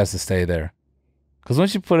bonus just has to stay there. Because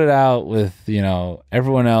once you put it out with, you know,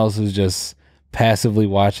 everyone else who's just passively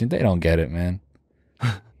watching, they don't get it, man.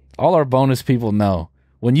 All our bonus people know.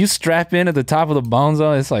 When you strap in at the top of the bone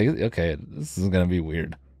zone, it's like, okay, this is going to be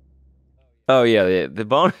weird. Oh, yeah. The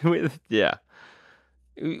bonus... Yeah.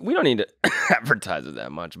 We don't need to advertise it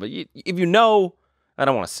that much, but if you know... I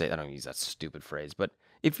don't want to say... I don't use that stupid phrase, but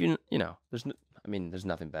if you know, there's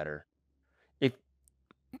nothing better. If...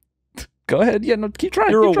 Go ahead. Yeah, no, keep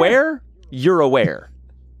trying. You're keep aware? Trying. You're aware.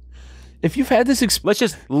 If you've had this Let's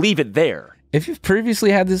just leave it there. If you've previously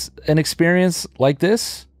had an experience like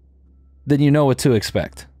this, then you know what to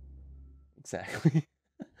expect. Exactly.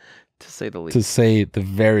 To say the least. To say the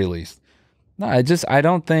very least. No, I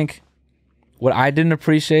don't think what I didn't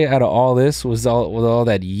appreciate out of all this was all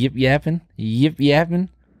that yip yapping.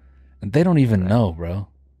 And they don't even know, bro.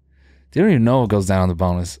 They don't even know what goes down in the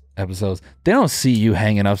bonus episodes. They don't see you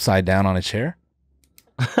hanging upside down on a chair.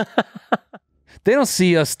 They don't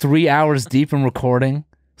see us 3 hours deep in recording,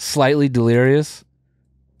 slightly delirious,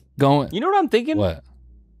 going... You know what I'm thinking? What?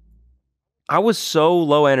 I was so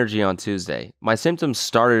low energy on Tuesday. My symptoms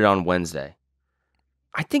started on Wednesday.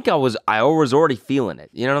 I think I was already feeling it.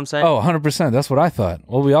 You know what I'm saying? Oh, 100%. That's what I thought.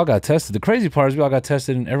 Well, we all got tested. The crazy part is we all got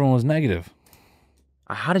tested and everyone was negative.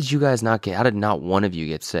 How did you guys not get? How did not one of you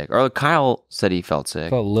get sick? Or Kyle said he felt sick.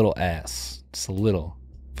 Felt a little ass. Just a little.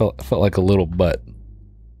 Felt like a little butt.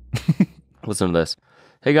 Listen to this.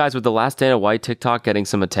 Hey guys, with the last Dana White TikTok getting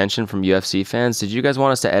some attention from UFC fans, did you guys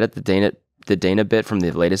want us to edit the Dana bit from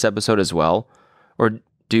the latest episode as well? Or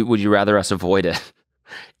would you rather us avoid it?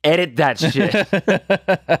 Edit that shit.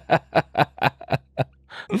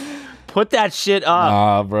 Put that shit up.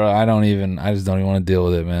 Nah, bro. I just don't even want to deal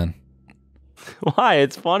with it, man. Why?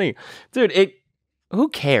 It's funny. Dude, who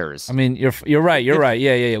cares? I mean, you're right. You're right.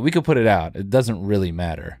 Yeah. We could put it out. It doesn't really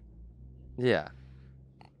matter. Yeah.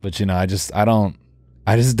 But I just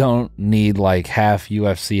don't need like half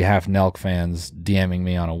UFC, half Nelk fans DMing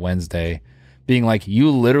me on a Wednesday being like,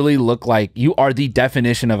 you literally look like you are the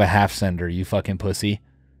definition of a half sender, you fucking pussy.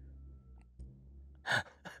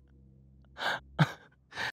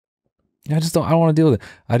 I don't want to deal with it.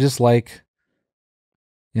 I just like,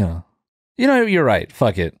 you're right.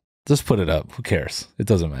 Fuck it. Just put it up. Who cares? It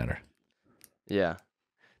doesn't matter. Yeah.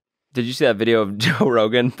 Did you see that video of Joe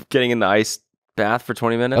Rogan getting in the ice bath for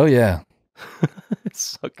 20 minutes? Oh, yeah.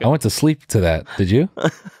 It's so good. I went to sleep to that. Did you?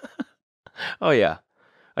 Oh, yeah.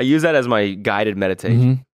 I use that as my guided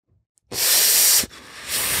meditation.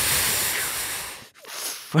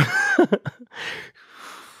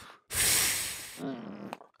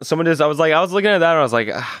 I was looking at that and I was like,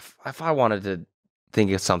 if I wanted to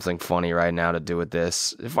think of something funny right now to do with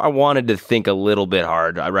this, if I wanted to think a little bit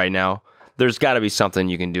hard right now, there's got to be something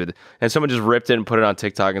you can do. And someone just ripped it and put it on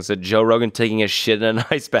TikTok and said, Joe Rogan taking a shit in an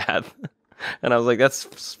ice bath. And I was like, that's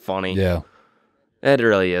funny. Yeah. It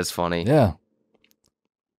really is funny. Yeah.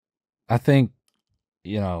 I think,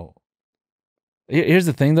 here's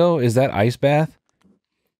the thing though, is that ice bath,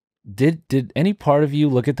 did any part of you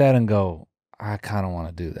look at that and go, I kind of want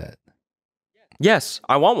to do that? Yes,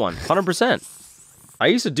 I want one, 100%. I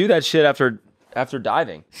used to do that shit after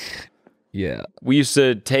diving. Yeah. We used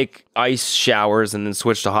to take ice showers and then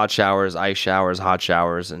switch to hot showers, ice showers, hot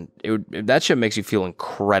showers, and that shit makes you feel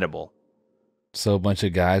incredible. So a bunch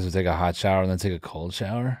of guys would take a hot shower and then take a cold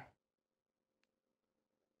shower?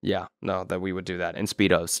 Yeah, no, that we would do that. And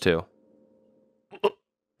Speedos, too.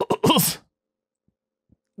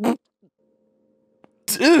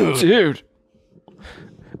 Dude.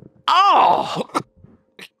 Oh! I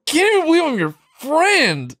can't even believe I'm your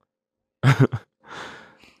friend.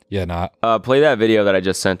 Yeah, not. Play that video that I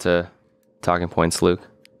just sent to Talking Points, Luke.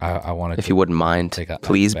 I wanted if you wouldn't mind.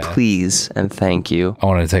 Please, and thank you. I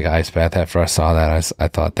wanted to take an ice bath after I saw that. I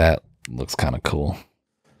thought that looks kind of cool.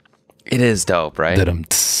 It is dope, right?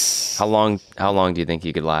 How long do you think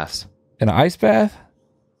you could last? In an ice bath?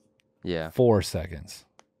 Yeah. 4 seconds.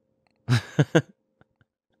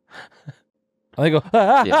 I go,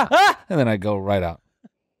 and then I go right out.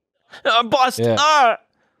 I'm bust. Yeah.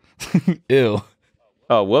 Ew.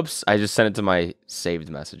 Oh, whoops. I just sent it to my saved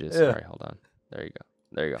messages. Yeah. Sorry, hold on. There you go.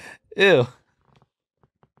 Ew.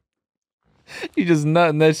 You just nut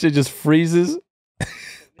and that shit just freezes.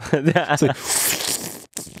 It's like,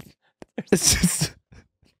 it's just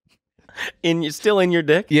still in your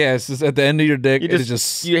dick? Yeah, it's just at the end of your dick.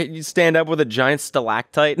 You stand up with a giant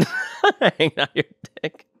stalactite hanging out your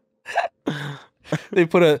dick. You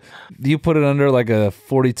put it under like a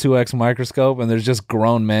 42x microscope, and there's just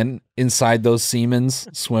grown men inside those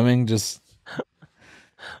semens swimming, just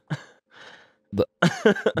the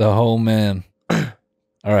whole man. All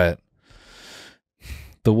right.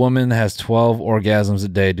 The woman has 12 orgasms a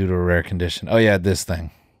day due to a rare condition. Oh yeah, this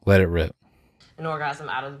thing. Let it rip. An orgasm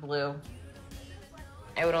out of the blue.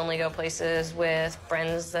 I would only go places with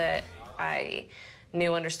friends that I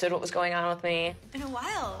knew understood what was going on with me. Been a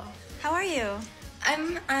while. How are you?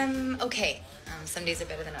 I'm okay. Some days are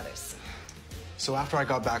better than others. So after I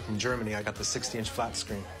got back from Germany, I got the 60-inch flat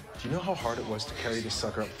screen. Do you know how hard it was to carry this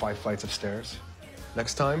sucker up 5 flights of stairs?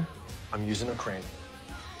 Next time, I'm using a crane.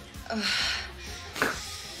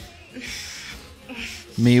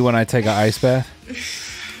 Me when I take an ice bath?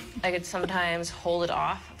 I could sometimes hold it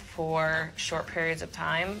off for short periods of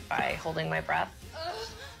time by holding my breath.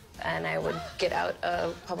 And I would get out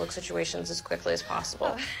of public situations as quickly as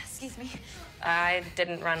possible. Excuse me. I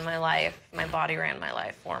didn't run my life. My body ran my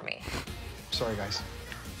life for me. Sorry, guys.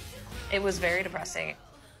 It was very depressing.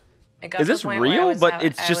 It got Is to this the point where real? I But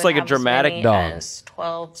it's I just would like a have as dramatic many dog. as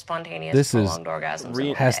 12 spontaneous This is prolonged orgasms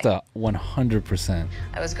in a has day. to 100%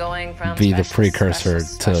 I was going from be the specialist precursor to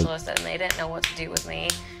to specialist, and they didn't know what to do with me.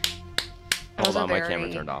 It was Hold on, a my camera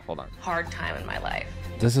very turned off. Hold on. hard time in my life.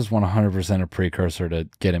 This is 100% a precursor to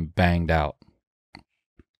getting banged out.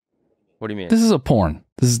 What do you mean? This is a porn.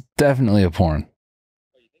 This is definitely a porn.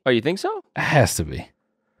 Oh, you think so? It has to be.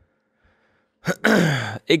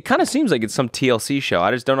 It kind of seems like it's some TLC show.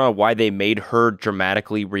 I just don't know why they made her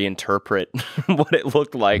dramatically reinterpret what it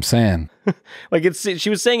looked like. I'm saying. Like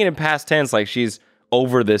she was saying it in past tense, like she's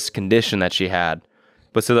over this condition that she had.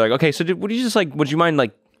 But so they're like, okay, so would you mind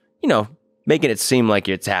like, making it seem like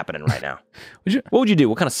it's happening right now? What would you do?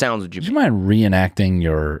 What kind of sounds would you? Would you mind reenacting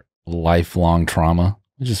your lifelong trauma,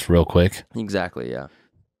 just real quick? Exactly. Yeah.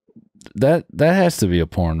 That has to be a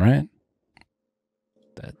porn, right?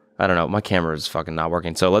 I don't know. My camera is fucking not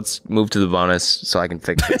working. So let's move to the bonus so I can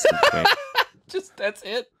fix this. Just that's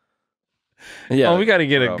it. Yeah. Oh, we got to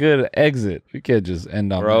get a good exit. We can't just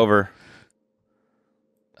end on. We're over.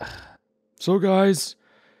 So guys,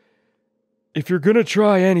 if you're gonna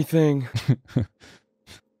try anything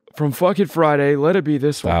from Fuck It Friday, let it be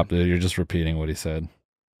this Stop, dude. You're just repeating what he said.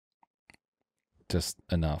 Just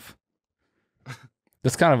enough.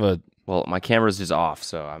 That's kind of a. Well, my camera's just off,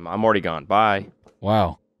 so I'm already gone. Bye.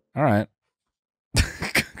 Wow. All right.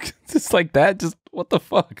 Just like that. Just what the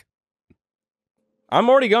fuck? I'm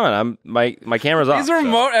already gone. My camera's off. These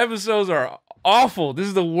remote episodes are awful. This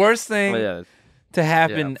is the worst thing to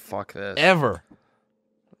happen. Fuck this. Ever.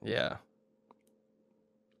 Yeah.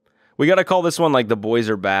 We got to call this one like The Boys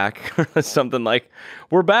Are Back or something like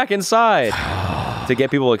We're Back Inside to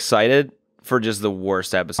get people excited for just the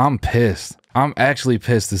worst episode. I'm pissed. I'm actually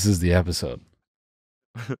pissed this is the episode.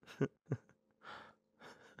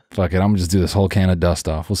 Fuck it. I'm going to just do this whole can of dust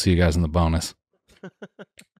off. We'll see you guys in the bonus.